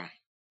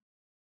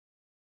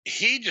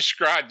he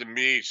described to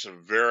me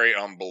some very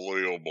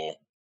unbelievable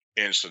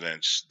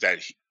incidents that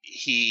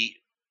he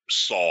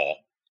saw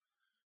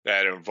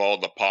that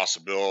involved the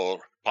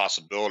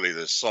possibility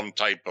that some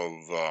type of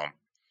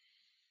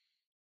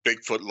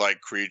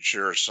Bigfoot-like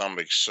creature or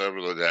something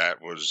similar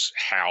that was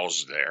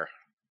housed there.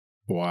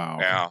 Wow.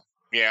 Now,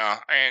 yeah,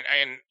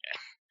 and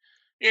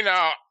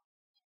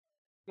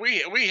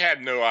we have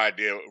no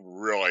idea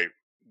really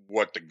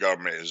what the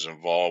government is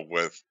involved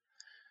with.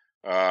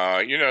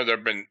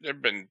 There've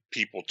been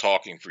people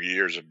talking for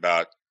years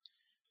about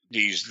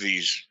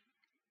these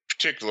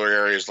particular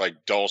areas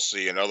like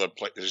Dulce and other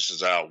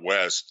places out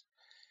west,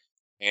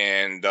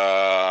 and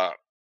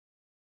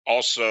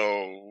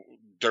also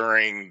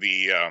during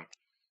the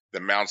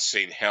Mount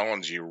St.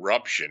 Helens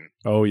eruption.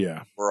 Oh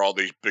yeah, where all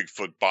these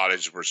Bigfoot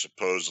bodies were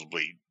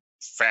supposedly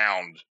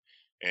found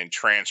and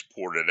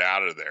transported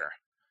out of there.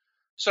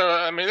 So,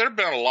 I mean, there have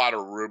been a lot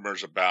of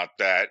rumors about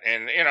that.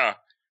 And,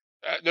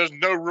 there's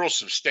no real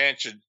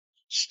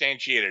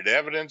substantiated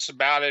evidence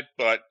about it,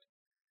 but,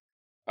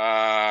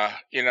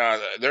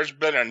 there's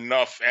been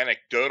enough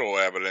anecdotal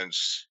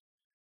evidence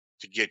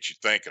to get you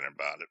thinking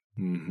about it.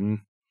 Mm-hmm.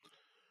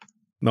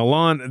 Now,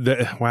 Lon,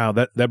 wow,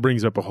 that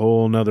brings up a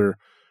whole nother,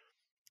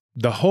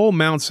 the whole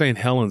Mount St.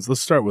 Helens. Let's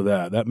start with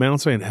that. That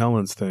Mount St.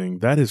 Helens thing,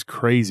 that is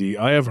crazy.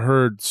 I have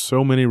heard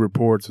so many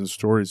reports and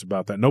stories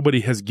about that. Nobody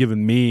has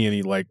given me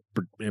any, like,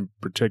 in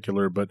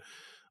particular, but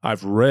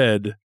I've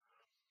read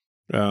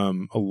a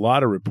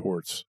lot of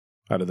reports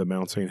out of the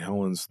Mount St.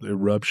 Helens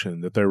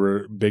eruption, that there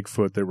were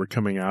Bigfoot that were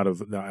coming out of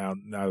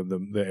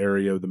the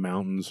area of the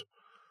mountains.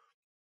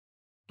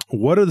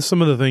 What are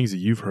some of the things that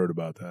you've heard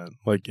about that,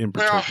 like, in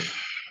particular?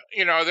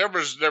 Well,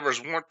 there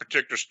was one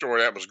particular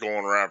story that was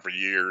going around for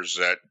years,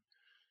 that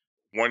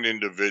one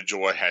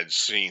individual had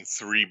seen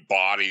 3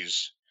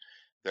 bodies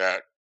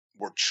that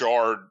were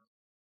charred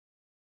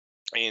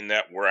and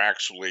that were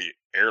actually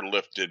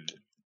airlifted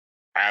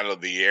out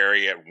of the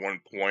area at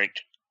one point.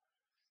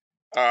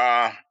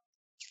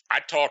 I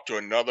talked to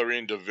another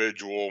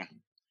individual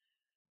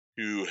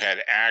who had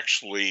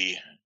actually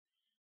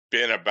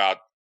been about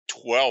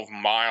 12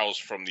 miles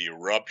from the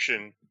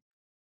eruption,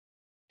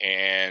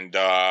 and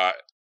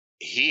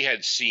he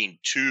had seen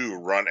 2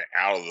 run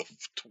out of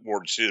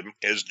towards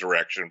his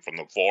direction from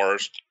the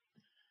forest.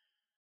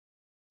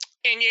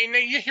 And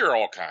you hear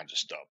all kinds of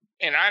stuff.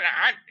 And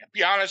I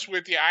be honest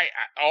with you,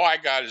 all I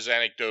got is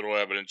anecdotal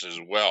evidence as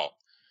well.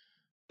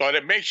 But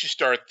it makes you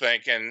start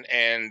thinking,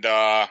 and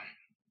I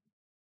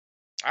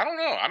don't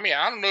know. I mean,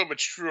 I don't know if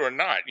it's true or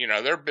not.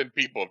 There have been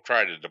people who have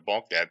tried to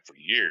debunk that for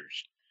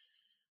years.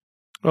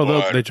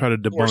 Well, they try to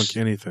debunk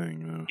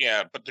anything.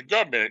 Yeah, but the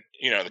government,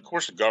 of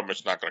course, the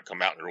government's not going to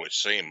come out and really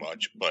say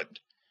much. But,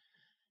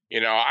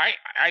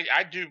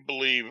 I do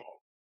believe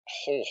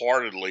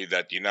wholeheartedly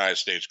that the United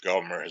States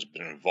government has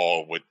been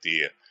involved with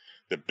the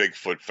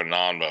Bigfoot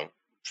phenomena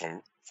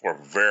for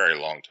a very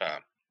long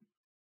time.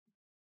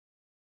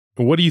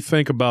 What do you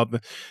think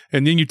about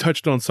and then you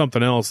touched on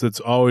something else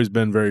that's always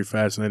been very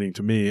fascinating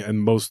to me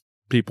and most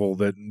people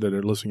that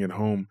are listening at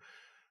home.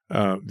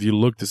 If you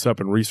look this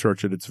up and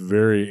research it, it's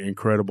very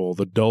incredible.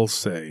 The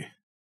Dulce.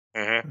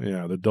 Mm-hmm.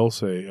 Yeah, the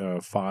Dulce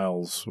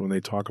files, when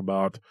they talk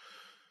about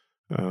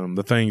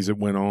the things that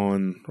went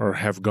on or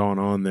have gone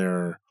on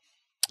there.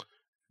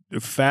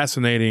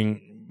 Fascinating.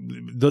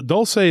 The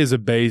Dulce is a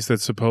base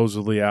that's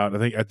supposedly out.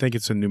 I think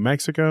it's in New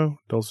Mexico,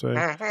 Dulce.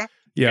 Mm-hmm.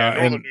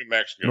 Yeah,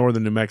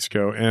 northern New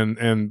Mexico.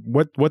 And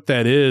what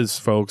that is,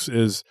 folks,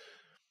 is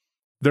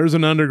there's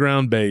an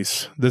underground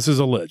base. This is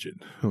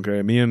alleged.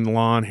 Okay, me and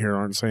Lon here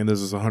aren't saying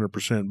this is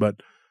 100%, but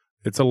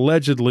it's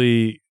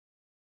allegedly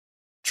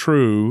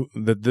true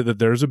that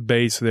there's a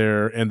base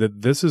there, and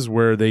that this is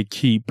where they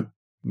keep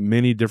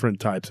many different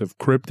types of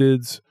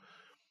cryptids.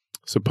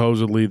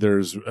 Supposedly,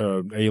 there's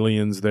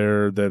aliens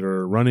there that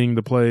are running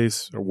the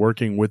place or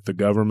working with the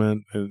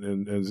government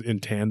and in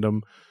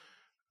tandem.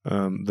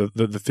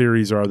 The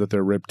theories are that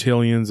they're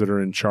reptilians that are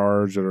in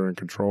charge, that are in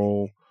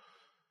control.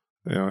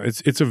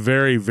 It's a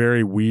very,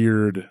 very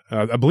weird.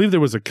 I believe there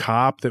was a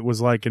cop that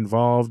was like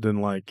involved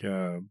in like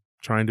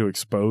trying to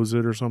expose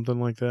it or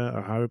something like that.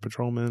 A highway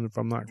patrolman, if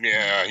I'm not.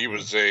 Yeah, he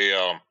was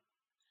a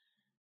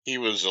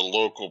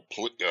local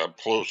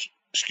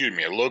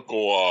a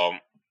local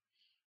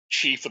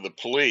chief of the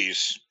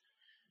police.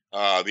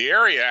 The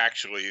area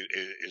actually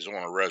is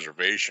on a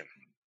reservation,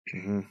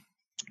 mm-hmm.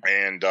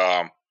 and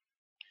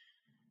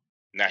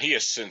now he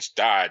has since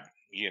died.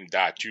 He didn't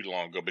die too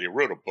long ago, but he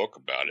wrote a book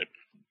about it.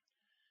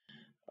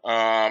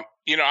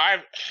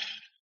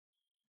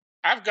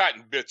 I've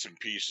gotten bits and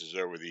pieces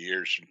over the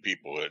years from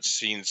people that have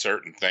seen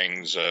certain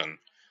things, and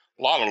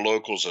a lot of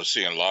locals have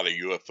seen a lot of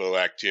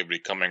UFO activity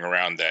coming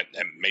around that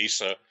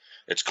mesa.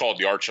 It's called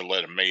the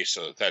Archuleta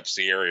Mesa. That's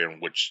the area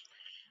in which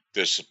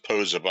this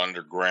supposed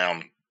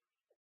underground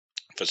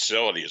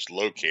facility is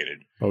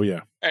located. Oh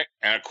yeah, and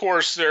of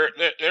course there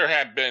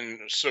have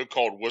been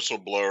so-called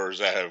whistleblowers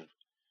that have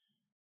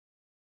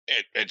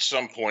at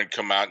some point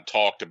come out and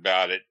talked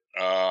about it.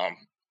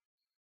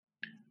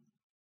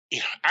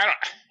 It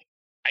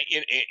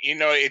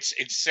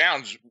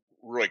sounds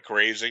really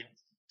crazy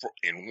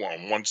in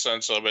one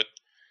sense of it,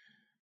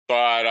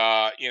 but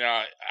I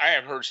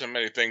have heard so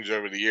many things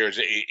over the years.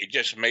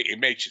 It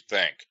makes you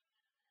think.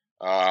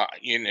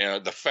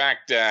 The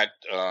fact that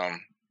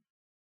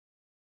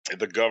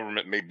the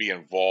government may be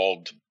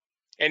involved,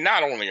 and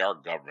not only our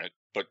government,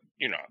 but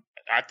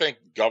I think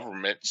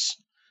governments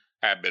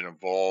have been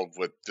involved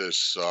with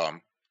this,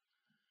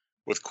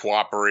 with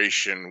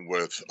cooperation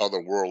with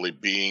otherworldly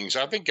beings.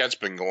 I think that's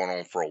been going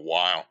on for a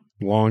while.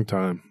 Long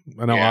time.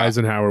 I know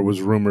Eisenhower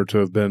was rumored to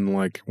have been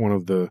like one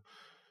of the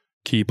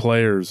key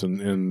players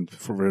in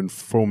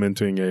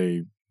fomenting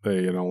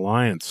an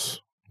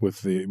alliance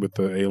with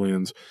the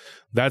aliens.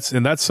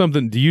 That's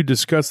something. Do you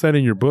discuss that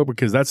in your book?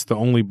 Because that's the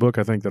only book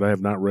I think that I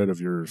have not read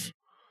of yours,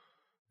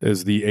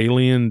 is the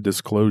Alien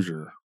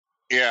Disclosure.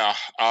 Yeah,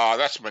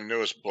 that's my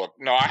newest book.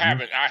 No, I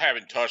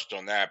haven't touched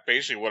on that.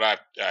 Basically, what I've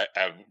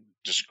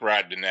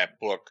described in that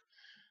book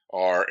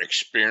are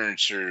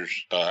experiencers,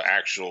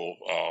 actual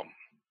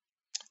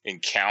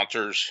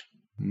encounters.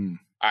 Mm.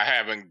 I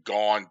haven't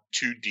gone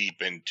too deep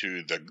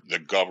into the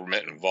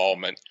government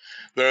involvement.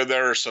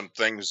 There are some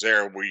things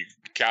there where you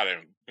kind of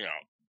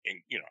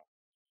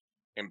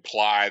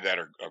imply that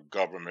are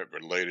government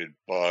related,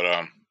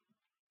 but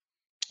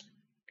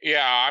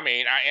yeah, I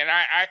mean,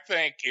 I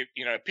think if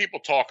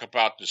people talk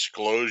about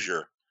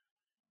disclosure,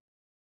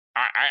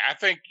 I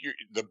think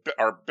the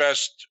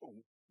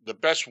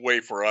best way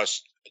for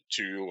us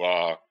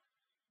to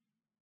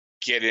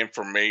get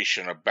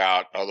information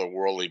about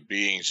otherworldly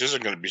beings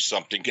isn't going to be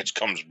something that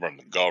comes from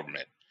the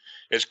government.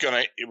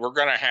 We're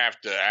gonna have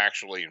to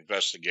actually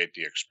investigate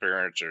the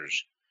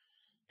experiencers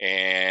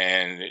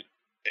and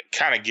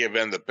kind of give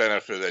them the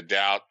benefit of the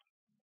doubt,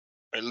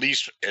 at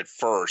least at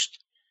first,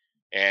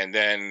 and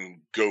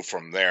then go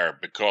from there.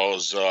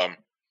 Because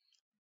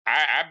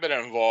I've been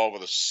involved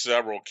with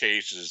several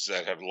cases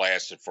that have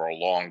lasted for a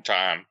long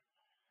time,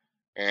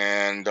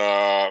 and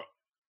I've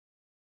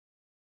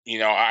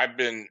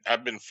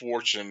been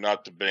fortunate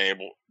enough to be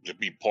able to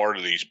be part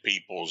of these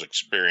people's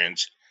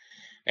experience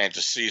and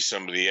to see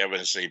some of the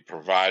evidence they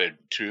provided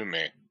to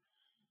me.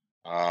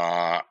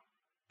 A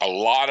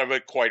lot of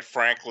it, quite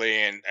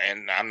frankly, and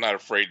I'm not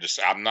afraid to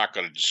say, I'm not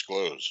going to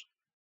disclose.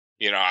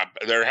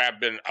 There have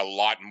been a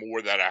lot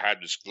more that I had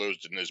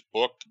disclosed in this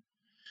book,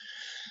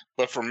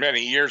 but for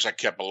many years I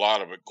kept a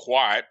lot of it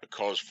quiet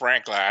because,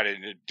 frankly, I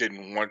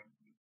didn't want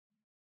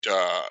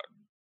to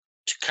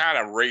kind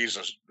of raise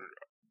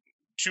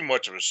too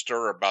much of a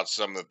stir about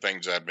some of the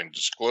things that have been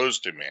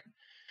disclosed to me.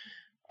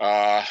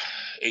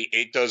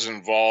 It does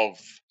involve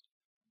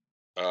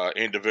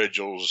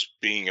individuals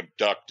being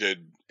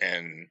abducted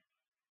and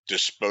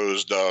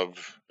disposed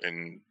of,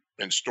 and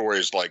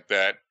stories like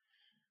that.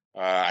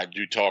 I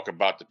do talk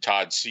about the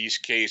Todd Cease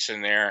case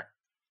in there.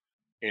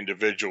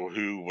 Individual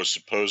who was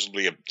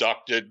supposedly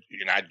abducted,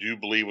 and I do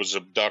believe was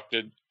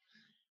abducted,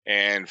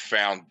 and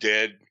found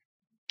dead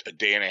a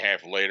day and a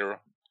half later.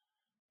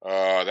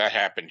 That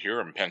happened here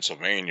in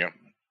Pennsylvania.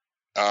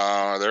 There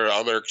are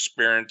other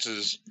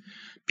experiences,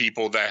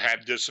 people that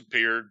have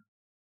disappeared.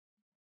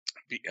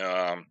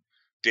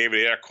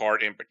 David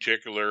Eckhart in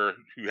particular,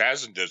 who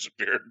hasn't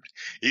disappeared.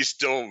 He's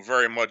still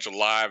very much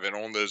alive and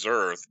on this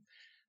earth,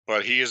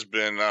 but he's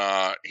been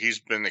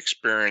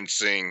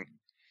experiencing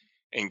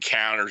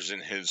encounters in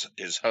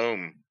his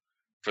home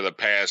for the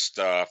past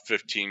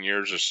 15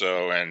 years or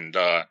so, and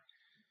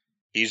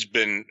he's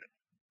been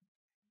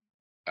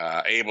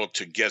able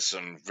to get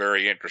some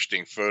very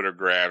interesting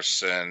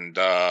photographs, and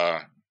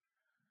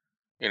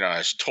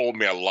has told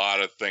me a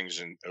lot of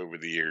things over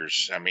the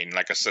years. I mean,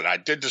 like I said, I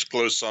did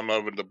disclose some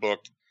of it in the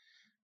book,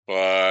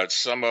 but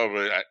some of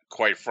it,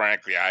 quite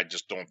frankly, I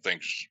just don't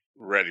think is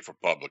ready for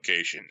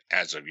publication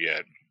as of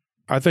yet.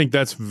 I think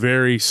that's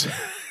very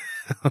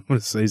I'm going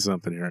to say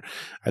something here.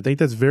 I think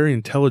that's very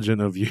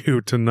intelligent of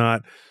you to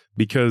not,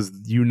 because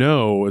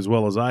as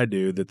well as I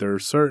do, that there are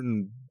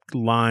certain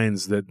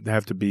lines that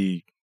have to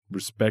be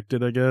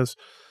respected, I guess,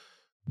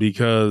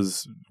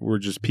 because we're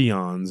just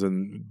peons,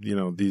 and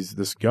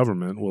this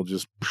government will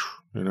just,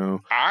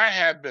 I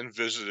have been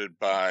visited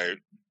by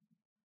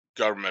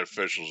government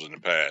officials in the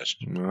past.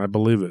 I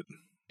believe it.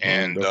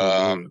 And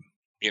the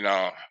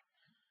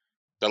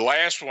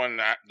last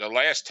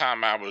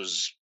time I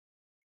was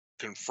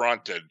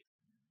confronted,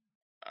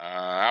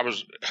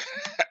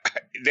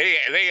 they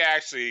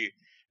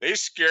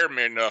scared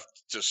me enough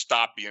to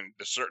stop the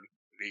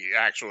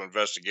actual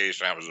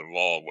investigation I was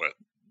involved with.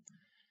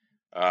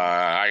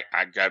 I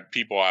got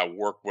people I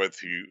work with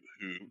who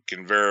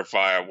can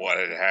verify what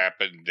had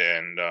happened,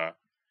 and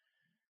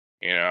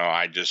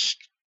I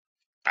just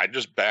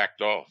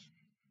backed off.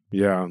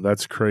 Yeah,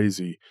 that's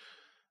crazy.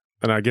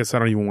 And I guess I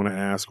don't even want to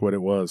ask what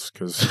it was,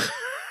 because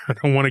I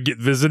don't want to get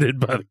visited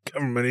by the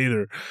government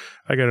either.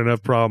 I got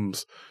enough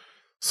problems.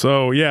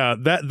 So yeah,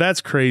 that's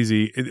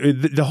crazy.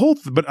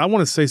 But I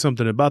want to say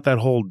something about that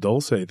whole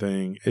Dulce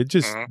thing. It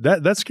just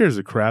that scares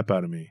the crap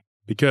out of me,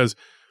 because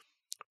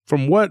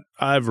from what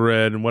I've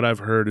read and what I've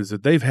heard is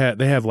that they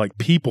have like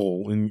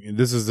people, and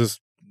that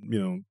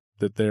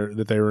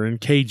they were in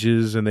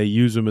cages and they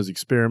use them as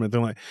experiment.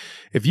 They're like,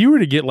 if you were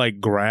to get like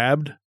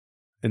grabbed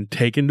and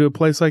taken to a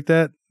place like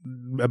that,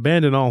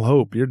 abandon all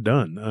hope. You're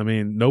done. I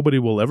mean, nobody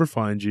will ever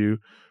find you.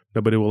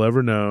 Nobody will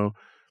ever know.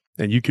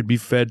 And you could be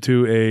fed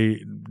to a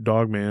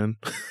dog man.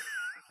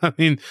 I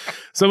mean,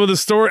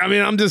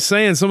 I'm just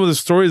saying, some of the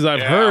stories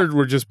I've heard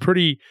were just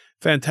pretty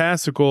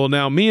fantastical.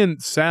 Now, me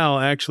and Sal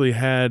actually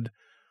had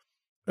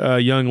a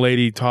young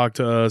lady talk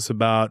to us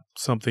about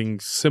something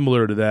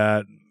similar to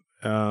that,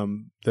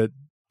 that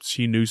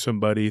she knew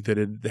somebody that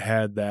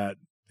had that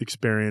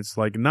experience,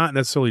 like not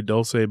necessarily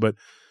Dulce, but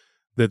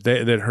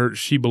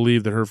she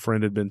believed that her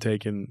friend had been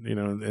taken,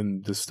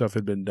 and this stuff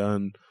had been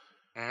done.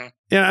 Mm-hmm.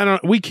 Yeah,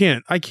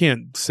 I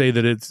can't say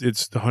that it's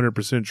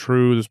 100%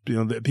 true.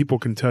 That people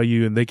can tell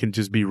you, and they can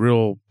just be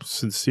real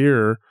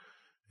sincere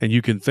And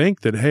you can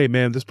think that, hey,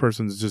 man, this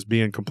person's just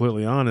being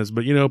completely honest.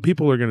 But,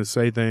 people are going to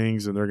say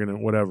things and they're going to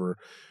whatever.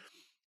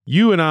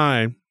 You and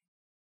I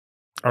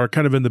are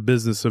kind of in the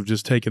business of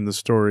just taking the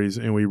stories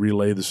and we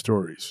relay the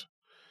stories.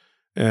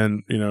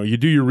 And, you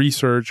do your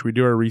research, we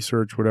do our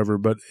research, whatever.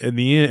 But at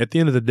the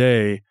end of the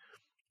day,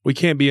 we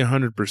can't be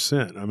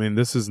 100%. I mean,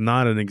 this is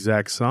not an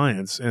exact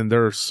science. And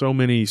there are so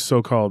many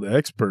so-called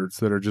experts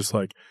that are just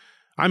like,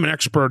 I'm an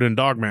expert in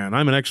Dogman.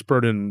 I'm an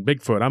expert in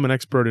Bigfoot. I'm an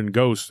expert in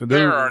ghosts.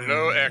 There are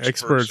no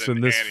experts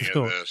in this any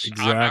field. of this.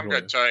 Exactly. I'm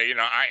going to tell you,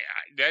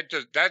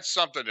 that's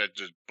something that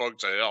just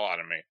bugs the hell out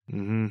of me.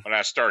 Mm-hmm. When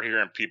I start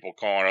hearing people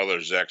calling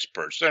others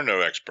experts, there are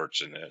no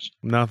experts in this.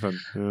 Nothing.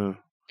 Yeah.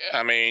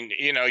 I mean,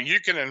 you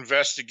can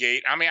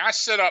investigate. I mean, I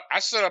set up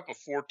a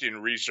 14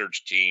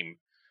 research team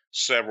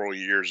several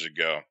years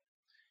ago,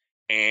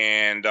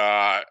 and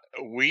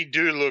we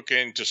do look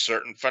into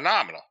certain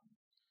phenomena,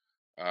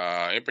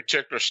 in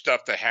particular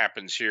stuff that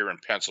happens here in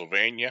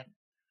Pennsylvania.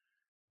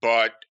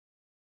 But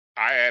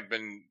I have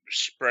been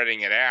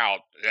spreading it out.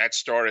 That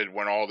started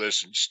when all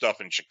this stuff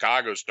in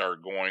Chicago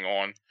started going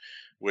on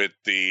with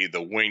the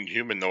winged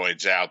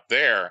humanoids out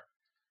there.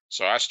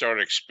 So I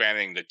started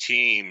expanding the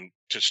team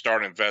to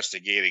start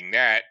investigating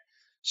that,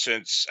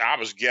 since I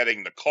was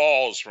getting the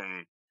calls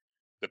from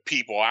the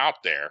people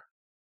out there.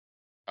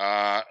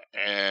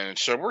 And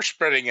so we're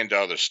spreading into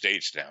other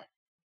states now.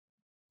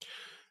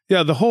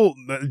 Yeah, do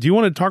you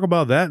want to talk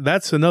about that?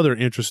 That's another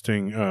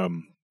interesting,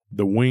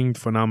 the winged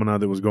phenomena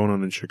that was going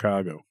on in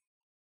Chicago.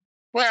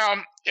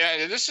 Well,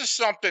 this is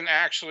something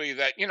actually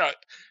that,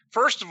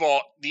 first of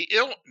all, the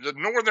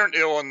northern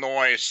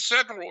Illinois,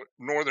 central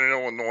northern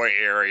Illinois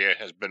area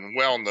has been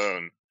well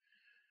known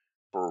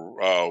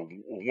for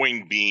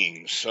winged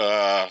beings,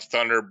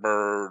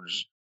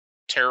 thunderbirds,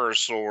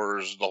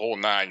 pterosaurs, the whole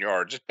 9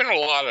 yards.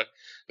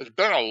 There's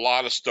been a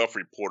lot of stuff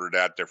reported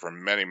out there for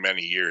many,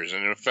 many years,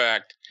 and in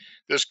fact,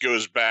 this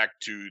goes back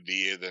to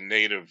the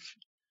native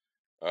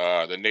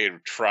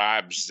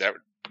tribes that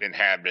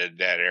inhabited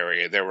that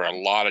area. There were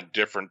a lot of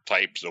different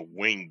types of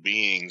winged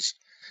beings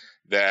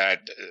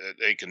that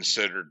they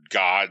considered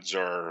gods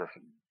or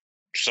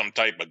some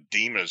type of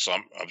demon of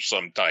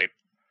some type.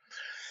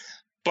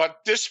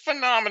 But this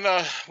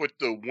phenomena with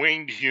the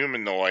winged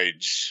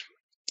humanoids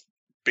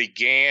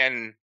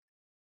began,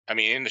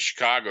 in the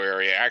Chicago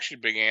area, actually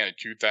began in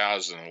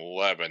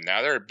 2011.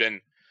 Now, there have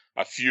been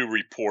a few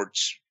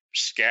reports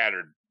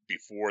scattered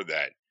before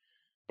that.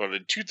 But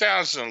in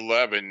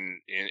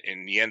 2011,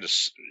 in the end of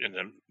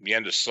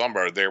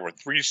summer, there were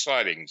 3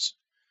 sightings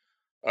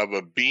of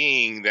a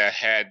being that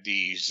had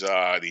these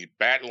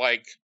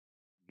bat-like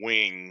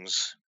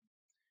wings,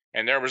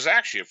 and there was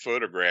actually a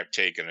photograph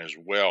taken as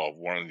well of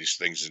one of these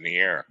things in the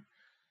air.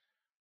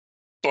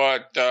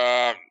 But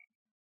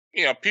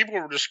people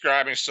were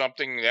describing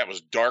something that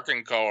was dark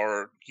in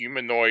color,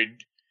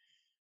 humanoid,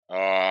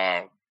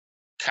 kind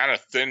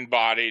of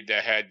thin-bodied,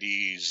 that had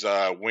these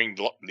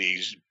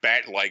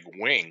bat-like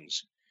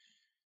wings,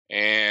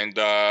 and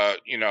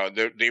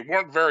they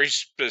weren't very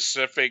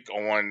specific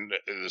on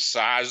the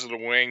size of the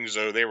wings,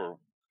 though they were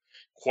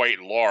quite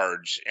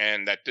large,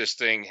 and that this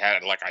thing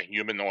had like a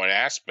humanoid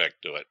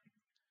aspect to it.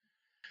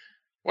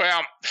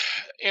 Well,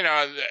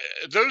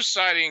 those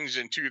sightings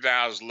in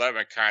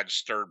 2011 kind of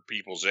stirred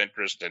people's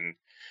interest, and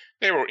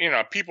they were,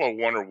 people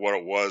wondered what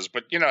it was,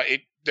 but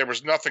there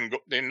was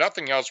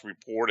nothing else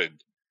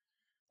reported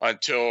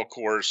until, of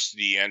course,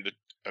 the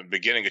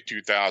beginning of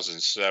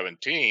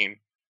 2017.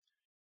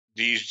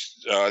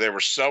 There were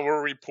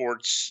several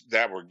reports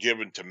that were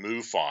given to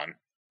MUFON,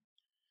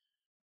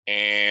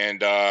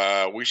 and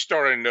we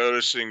started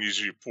noticing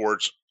these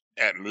reports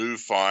at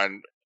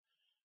MUFON.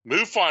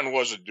 MUFON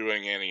wasn't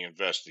doing any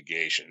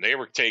investigation. They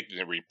were taking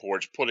the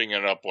reports, putting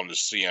it up on the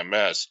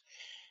CMS,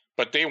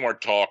 but they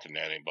weren't talking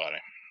to anybody.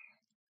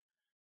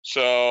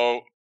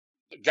 So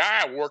the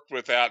guy I worked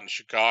with out in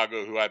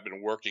Chicago, who I've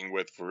been working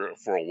with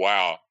for a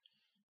while,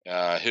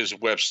 his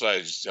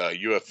website is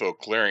UFO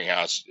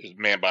Clearinghouse, is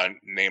a man by the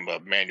name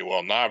of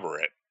Manuel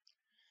Navarrete.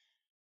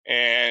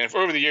 And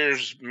over the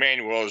years,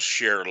 Manuel has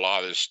shared a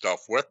lot of this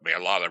stuff with me, a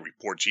lot of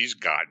reports he's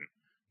gotten,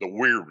 the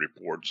weird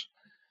reports,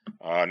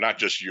 not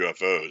just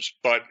UFOs.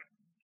 But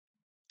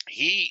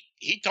he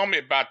told me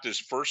about this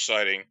first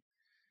sighting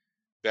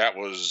that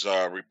was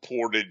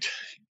reported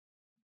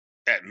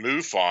at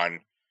MUFON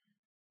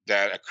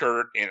that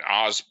occurred in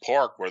Oz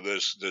Park, where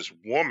this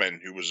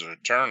woman who was an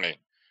attorney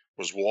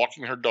was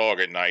walking her dog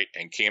at night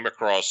and came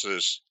across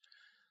this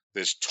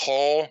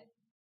tall,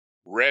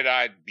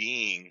 red-eyed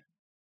being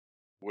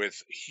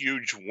with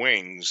huge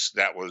wings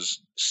that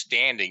was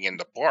standing in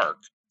the park.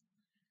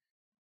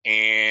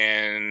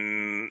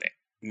 And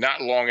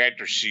not long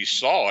after she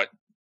saw it,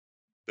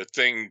 the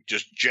thing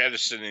just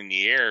jettisoned in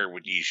the air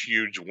with these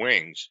huge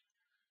wings.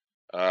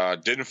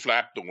 Didn't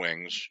flap the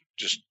wings,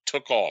 just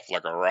took off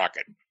like a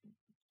rocket.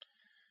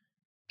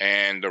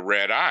 And the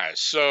red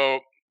eyes. So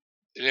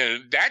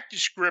that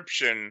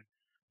description,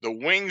 the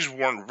wings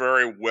weren't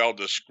very well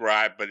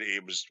described, but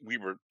we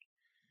were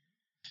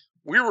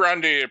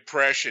under the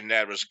impression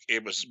that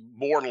it was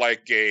more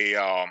like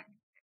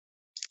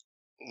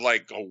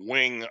like a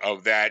wing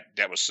of that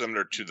was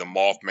similar to the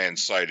Mothman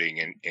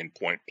sighting in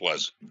Point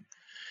Pleasant.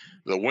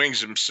 The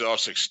wings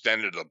themselves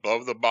extended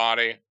above the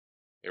body.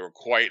 They were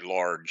quite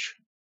large.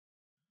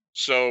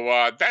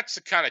 So that's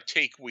the kind of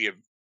take we have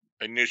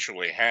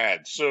initially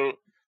had. So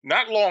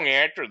not long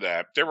after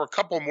that, there were a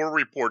couple more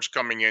reports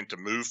coming into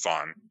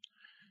MUFON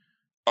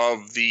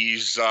of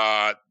these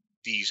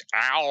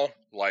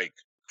owl-like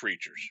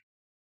creatures.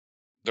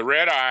 The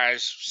red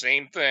eyes,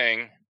 same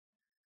thing,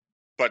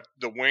 but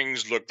the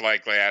wings looked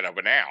like that of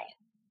an owl.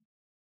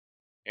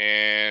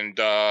 And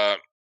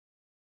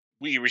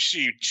we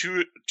received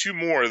two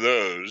more of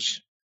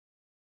those.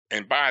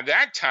 And by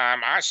that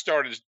time, I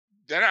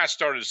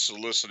started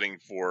soliciting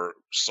for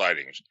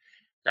sightings.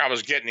 I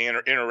was getting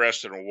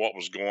interested in what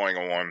was going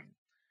on.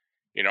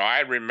 You know,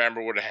 I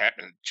remember what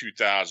happened in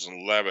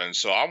 2011,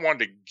 so I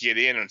wanted to get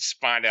in and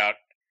find out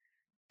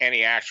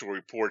any actual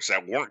reports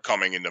that weren't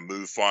coming into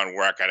MUFON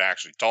where I could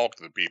actually talk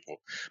to the people.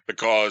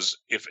 Because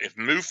if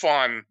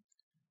MUFON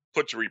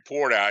puts a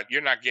report out,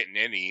 you're not getting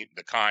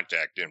the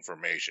contact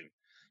information.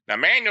 Now,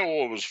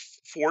 Manuel was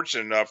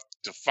fortunate enough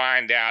to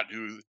find out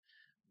who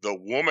the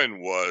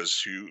woman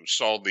was who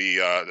saw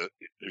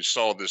who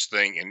saw this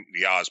thing in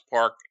the Oz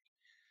Park,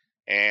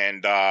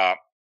 and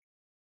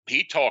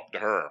he talked to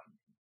her.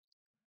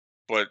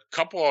 But a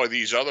couple of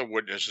these other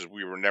witnesses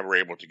we were never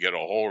able to get a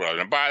hold of,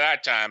 and by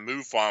that time,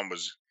 MUFON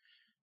was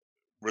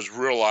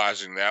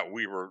realizing that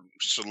we were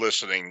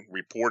soliciting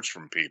reports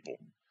from people.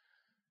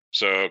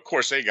 So of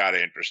course they got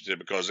interested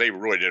because they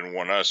really didn't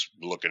want us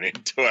looking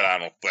into it, I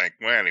don't think.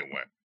 Well,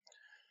 anyway,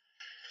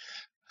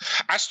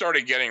 I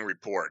started getting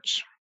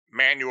reports.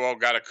 Manuel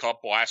got a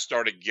couple. I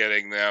started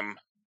getting them,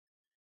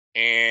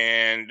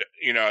 and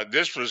you know,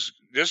 this was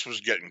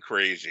getting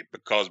crazy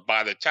because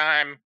by the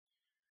time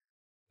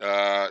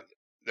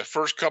the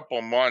first couple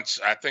of months,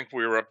 I think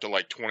we were up to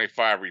like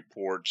 25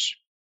 reports,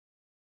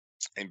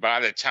 and by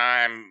the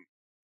time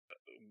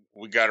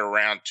we got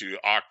around to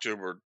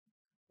October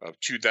of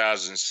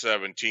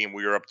 2017,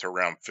 we were up to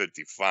around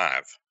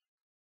 55.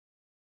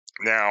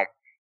 Now,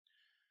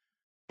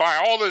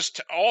 by all this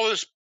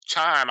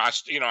time,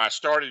 I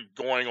started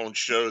going on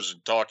shows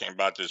and talking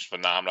about this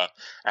phenomena.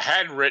 I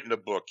hadn't written a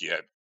book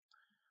yet.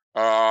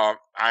 I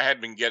had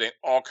been getting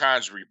all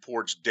kinds of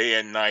reports day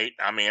and night.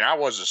 I mean, I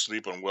wasn't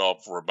sleeping well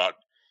for about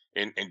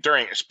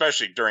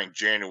especially during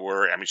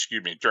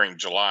during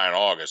July and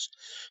August,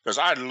 because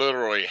I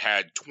literally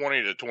had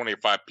 20 to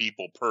 25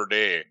 people per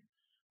day,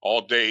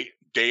 all day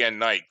and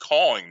night,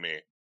 calling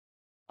me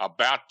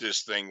about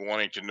this thing,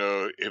 wanting to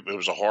know if it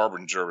was a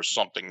harbinger of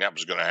something that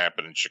was going to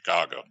happen in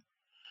Chicago.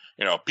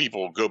 You know,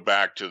 people go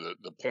back to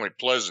the Point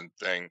Pleasant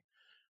thing,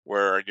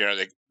 where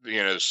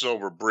the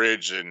Silver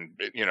Bridge and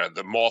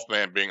the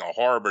Mothman being a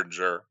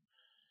harbinger,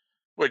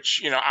 which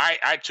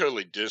I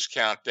totally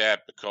discount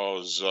that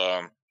because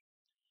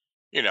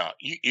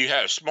you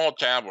had a small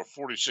town where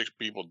 46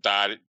 people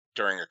died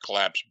during a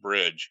collapsed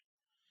bridge,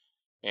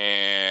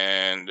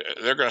 and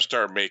they're going to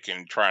start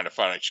trying to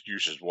find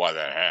excuses why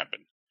that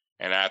happened.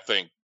 And I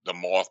think the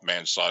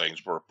Mothman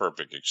sightings were a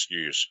perfect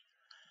excuse.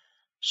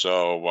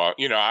 So,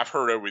 I've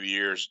heard over the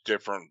years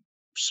different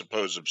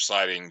supposed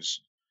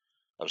sightings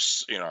of,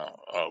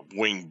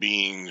 winged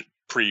beings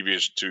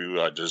previous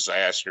to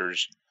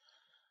disasters.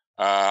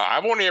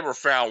 I've only ever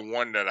found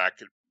one that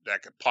could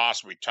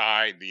possibly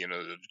tie the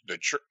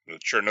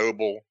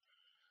Chernobyl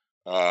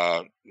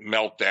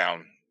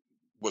meltdown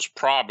was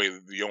probably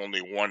the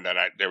only one that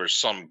there was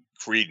some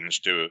credence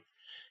to,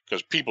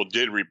 because people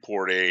did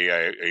report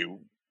a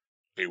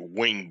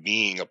winged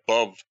being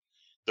above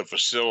the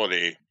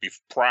facility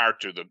prior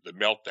to the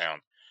meltdown,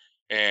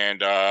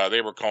 and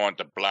they were calling it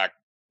the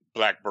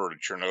Blackbird of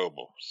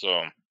Chernobyl.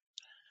 So,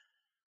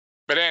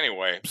 but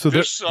anyway, So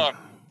go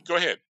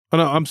ahead. Oh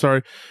no, I'm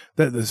sorry.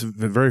 That is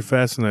very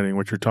fascinating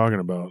what you're talking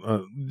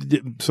about.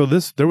 So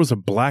there was a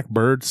black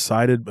bird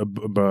sighted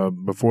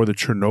before the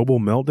Chernobyl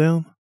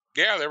meltdown?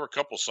 Yeah, there were a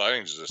couple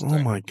sightings of this thing. Oh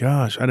my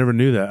gosh, I never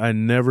knew that. I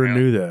never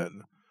knew that.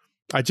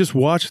 I just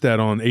watched that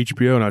on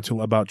HBO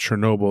about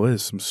Chernobyl. It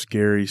is some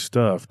scary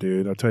stuff,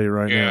 dude. I'll tell you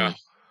right now.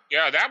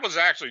 Yeah, that was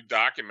actually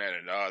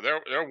documented.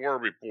 There were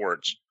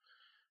reports.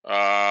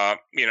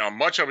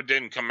 Much of it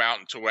didn't come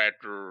out until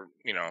after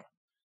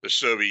the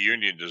Soviet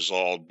Union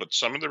dissolved, but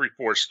some of the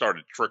reports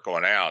started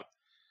trickling out.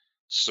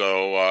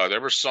 So there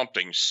was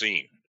something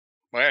seen.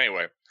 Well,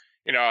 anyway,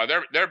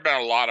 there have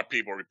been a lot of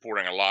people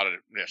reporting a lot of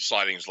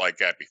sightings like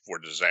that before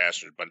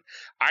disasters, but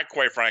I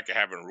quite frankly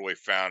haven't really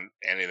found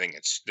anything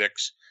that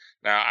sticks.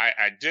 Now,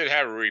 I did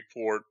have a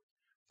report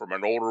from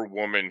an older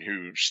woman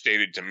who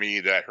stated to me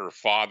that her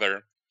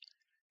father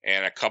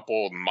and a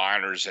couple of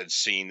miners had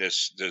seen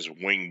this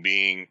winged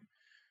being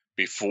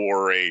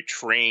before a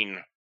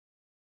train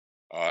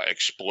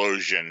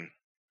explosion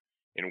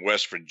in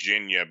West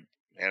Virginia,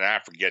 and I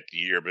forget the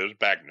year, but it was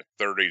back in the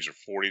 30s or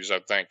 40s,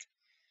 I think.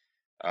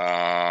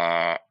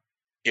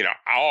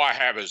 All I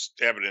have is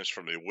evidence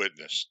from the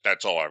witness.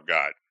 That's all I've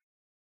got.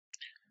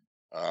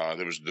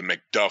 There was the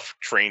McDuff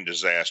train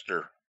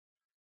disaster,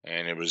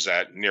 and it was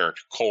near a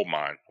coal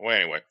mine. Well,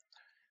 anyway,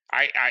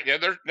 Yeah,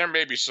 there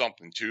may be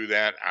something to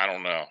that. I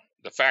don't know.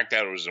 The fact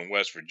that it was in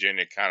West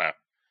Virginia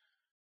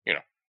you know,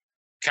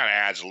 kind of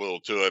adds a little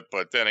to it.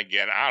 But then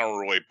again, I don't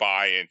really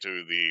buy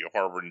into the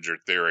harbinger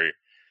theory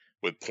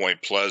with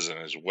Point Pleasant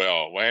as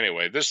well. Well,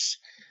 anyway,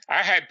 I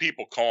had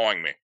people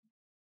calling me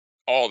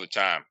all the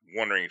time,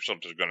 wondering if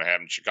something's going to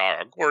happen in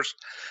Chicago. Of course,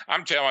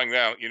 I'm telling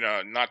them,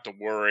 not to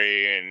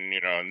worry,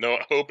 and no,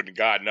 hoping to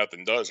God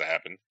nothing does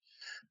happen.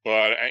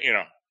 But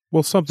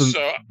well, something.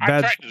 So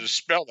I try to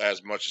dispel that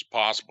as much as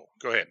possible.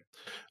 Go ahead.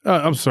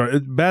 I'm sorry.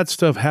 Bad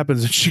stuff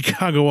happens in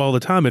Chicago all the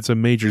time. It's a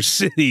major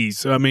city,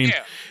 so I mean,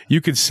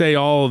 you could say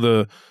all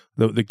the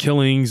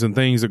killings and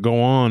things that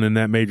go on in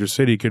that major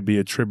city could be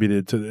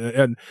attributed to.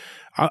 And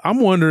I'm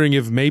wondering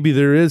if maybe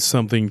there is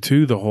something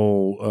to the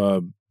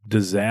whole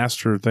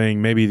disaster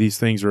thing. Maybe these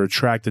things are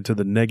attracted to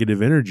the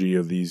negative energy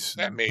of these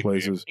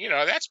places.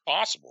 That's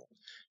possible.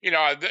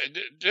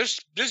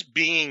 This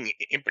being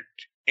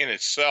in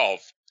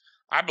itself,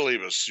 I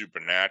believe is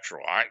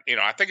supernatural. I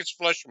think it's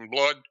flesh and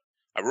blood.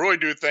 I really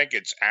do think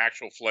it's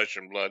actual flesh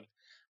and blood,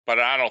 but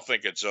I don't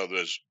think it's of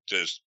this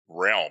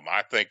realm.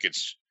 I think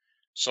it's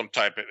some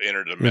type of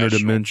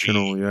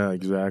interdimensional. Yeah,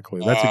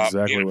 exactly. That's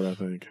exactly what I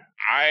think.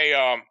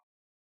 I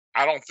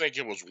don't think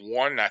it was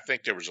one. I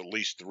think there was at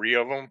least 3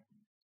 of them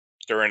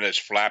during this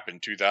flap in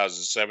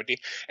 2017.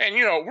 And,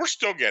 we're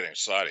still getting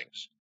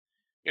sightings.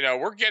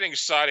 We're getting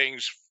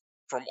sightings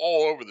from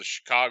all over the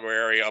Chicago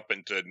area up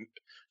into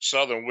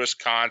southern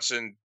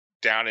Wisconsin,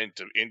 down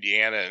into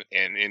Indiana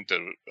and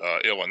into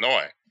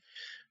Illinois.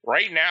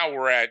 Right now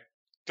we're at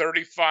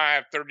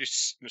 85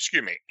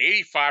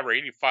 or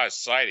 85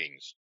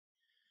 sightings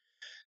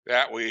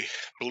that we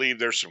believe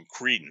there's some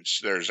credence.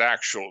 There's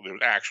actually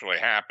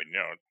happened.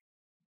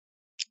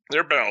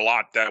 There have been a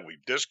lot that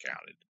we've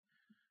discounted,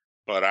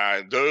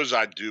 but those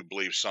I do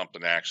believe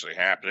something actually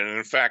happened. And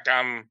in fact,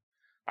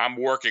 I'm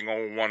working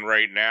on one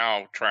right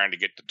now, trying to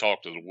get to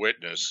talk to the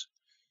witness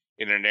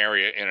in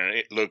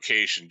a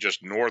location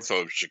just north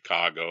of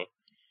Chicago.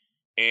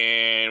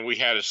 And we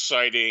had a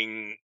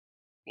sighting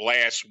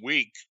last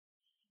week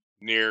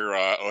near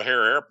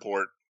O'Hare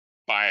Airport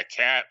by a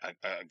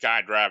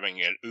guy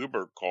driving an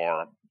Uber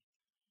car,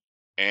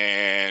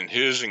 and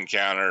his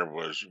encounter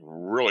was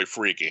really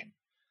freaky.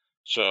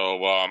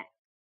 So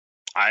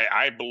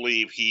I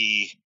believe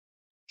he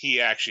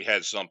actually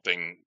had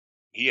something.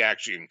 He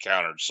actually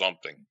encountered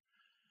something.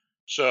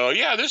 So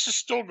yeah, this is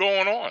still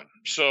going on.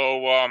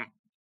 So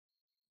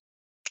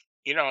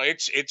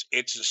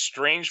it's a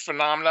strange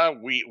phenomena.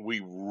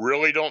 We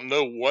really don't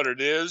know what it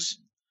is,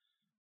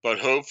 but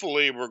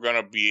hopefully we're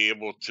going to be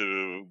able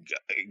to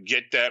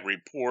get that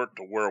report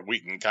to where we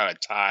can kind of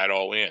tie it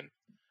all in.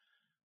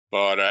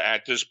 But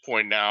at this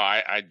point now,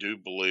 I do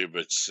believe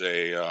it's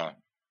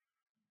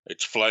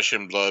flesh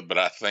and blood, but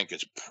I think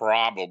it's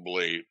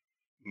probably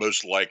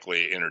most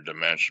likely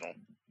interdimensional.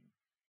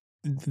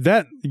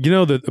 That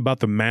about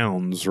the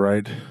mounds,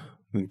 right?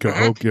 In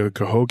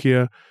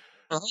Cahokia.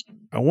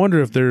 I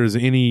wonder if there's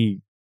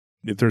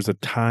a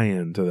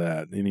tie-in to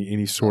that,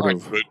 any sort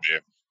of.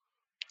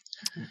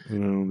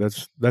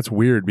 That's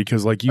weird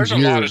because there's a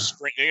lot of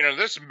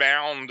this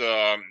mound,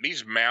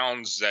 these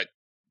mounds that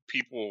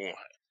people,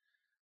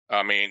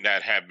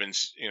 that have been,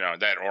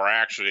 that are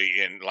actually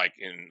in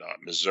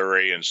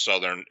Missouri and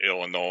southern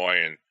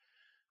Illinois and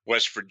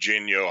West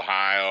Virginia,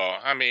 Ohio.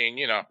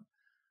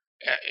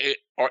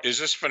 Is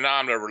this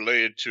phenomena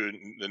related to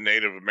the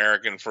Native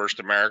American, First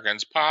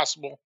Americans?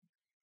 Possible.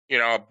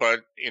 But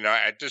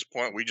at this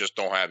point, we just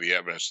don't have the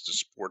evidence to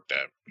support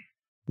that.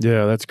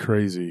 Yeah, that's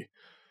crazy,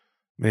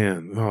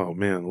 man. Oh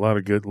man, a lot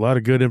of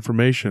good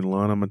information,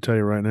 Lon. I'm gonna tell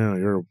you right now,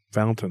 you're a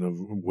fountain of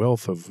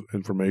wealth of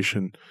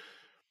information.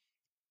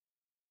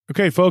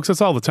 Okay, folks,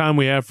 that's all the time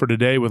we have for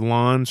today with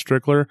Lon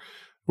Strickler.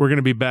 We're going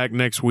to be back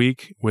next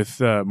week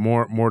with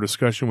more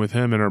discussion with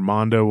him, and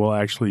Armando will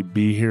actually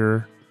be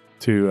here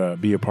to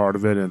be a part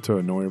of it and to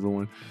annoy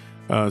everyone.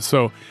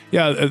 So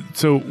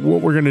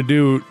what we're going to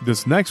do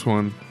this next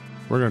one,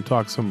 we're going to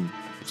talk some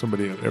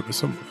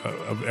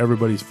of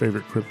everybody's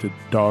favorite cryptid,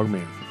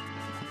 Dogman.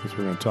 That's what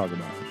we're going to talk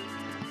about.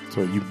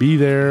 So you be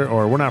there,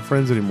 or we're not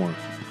friends anymore.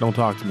 Don't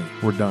talk to me.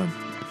 We're done.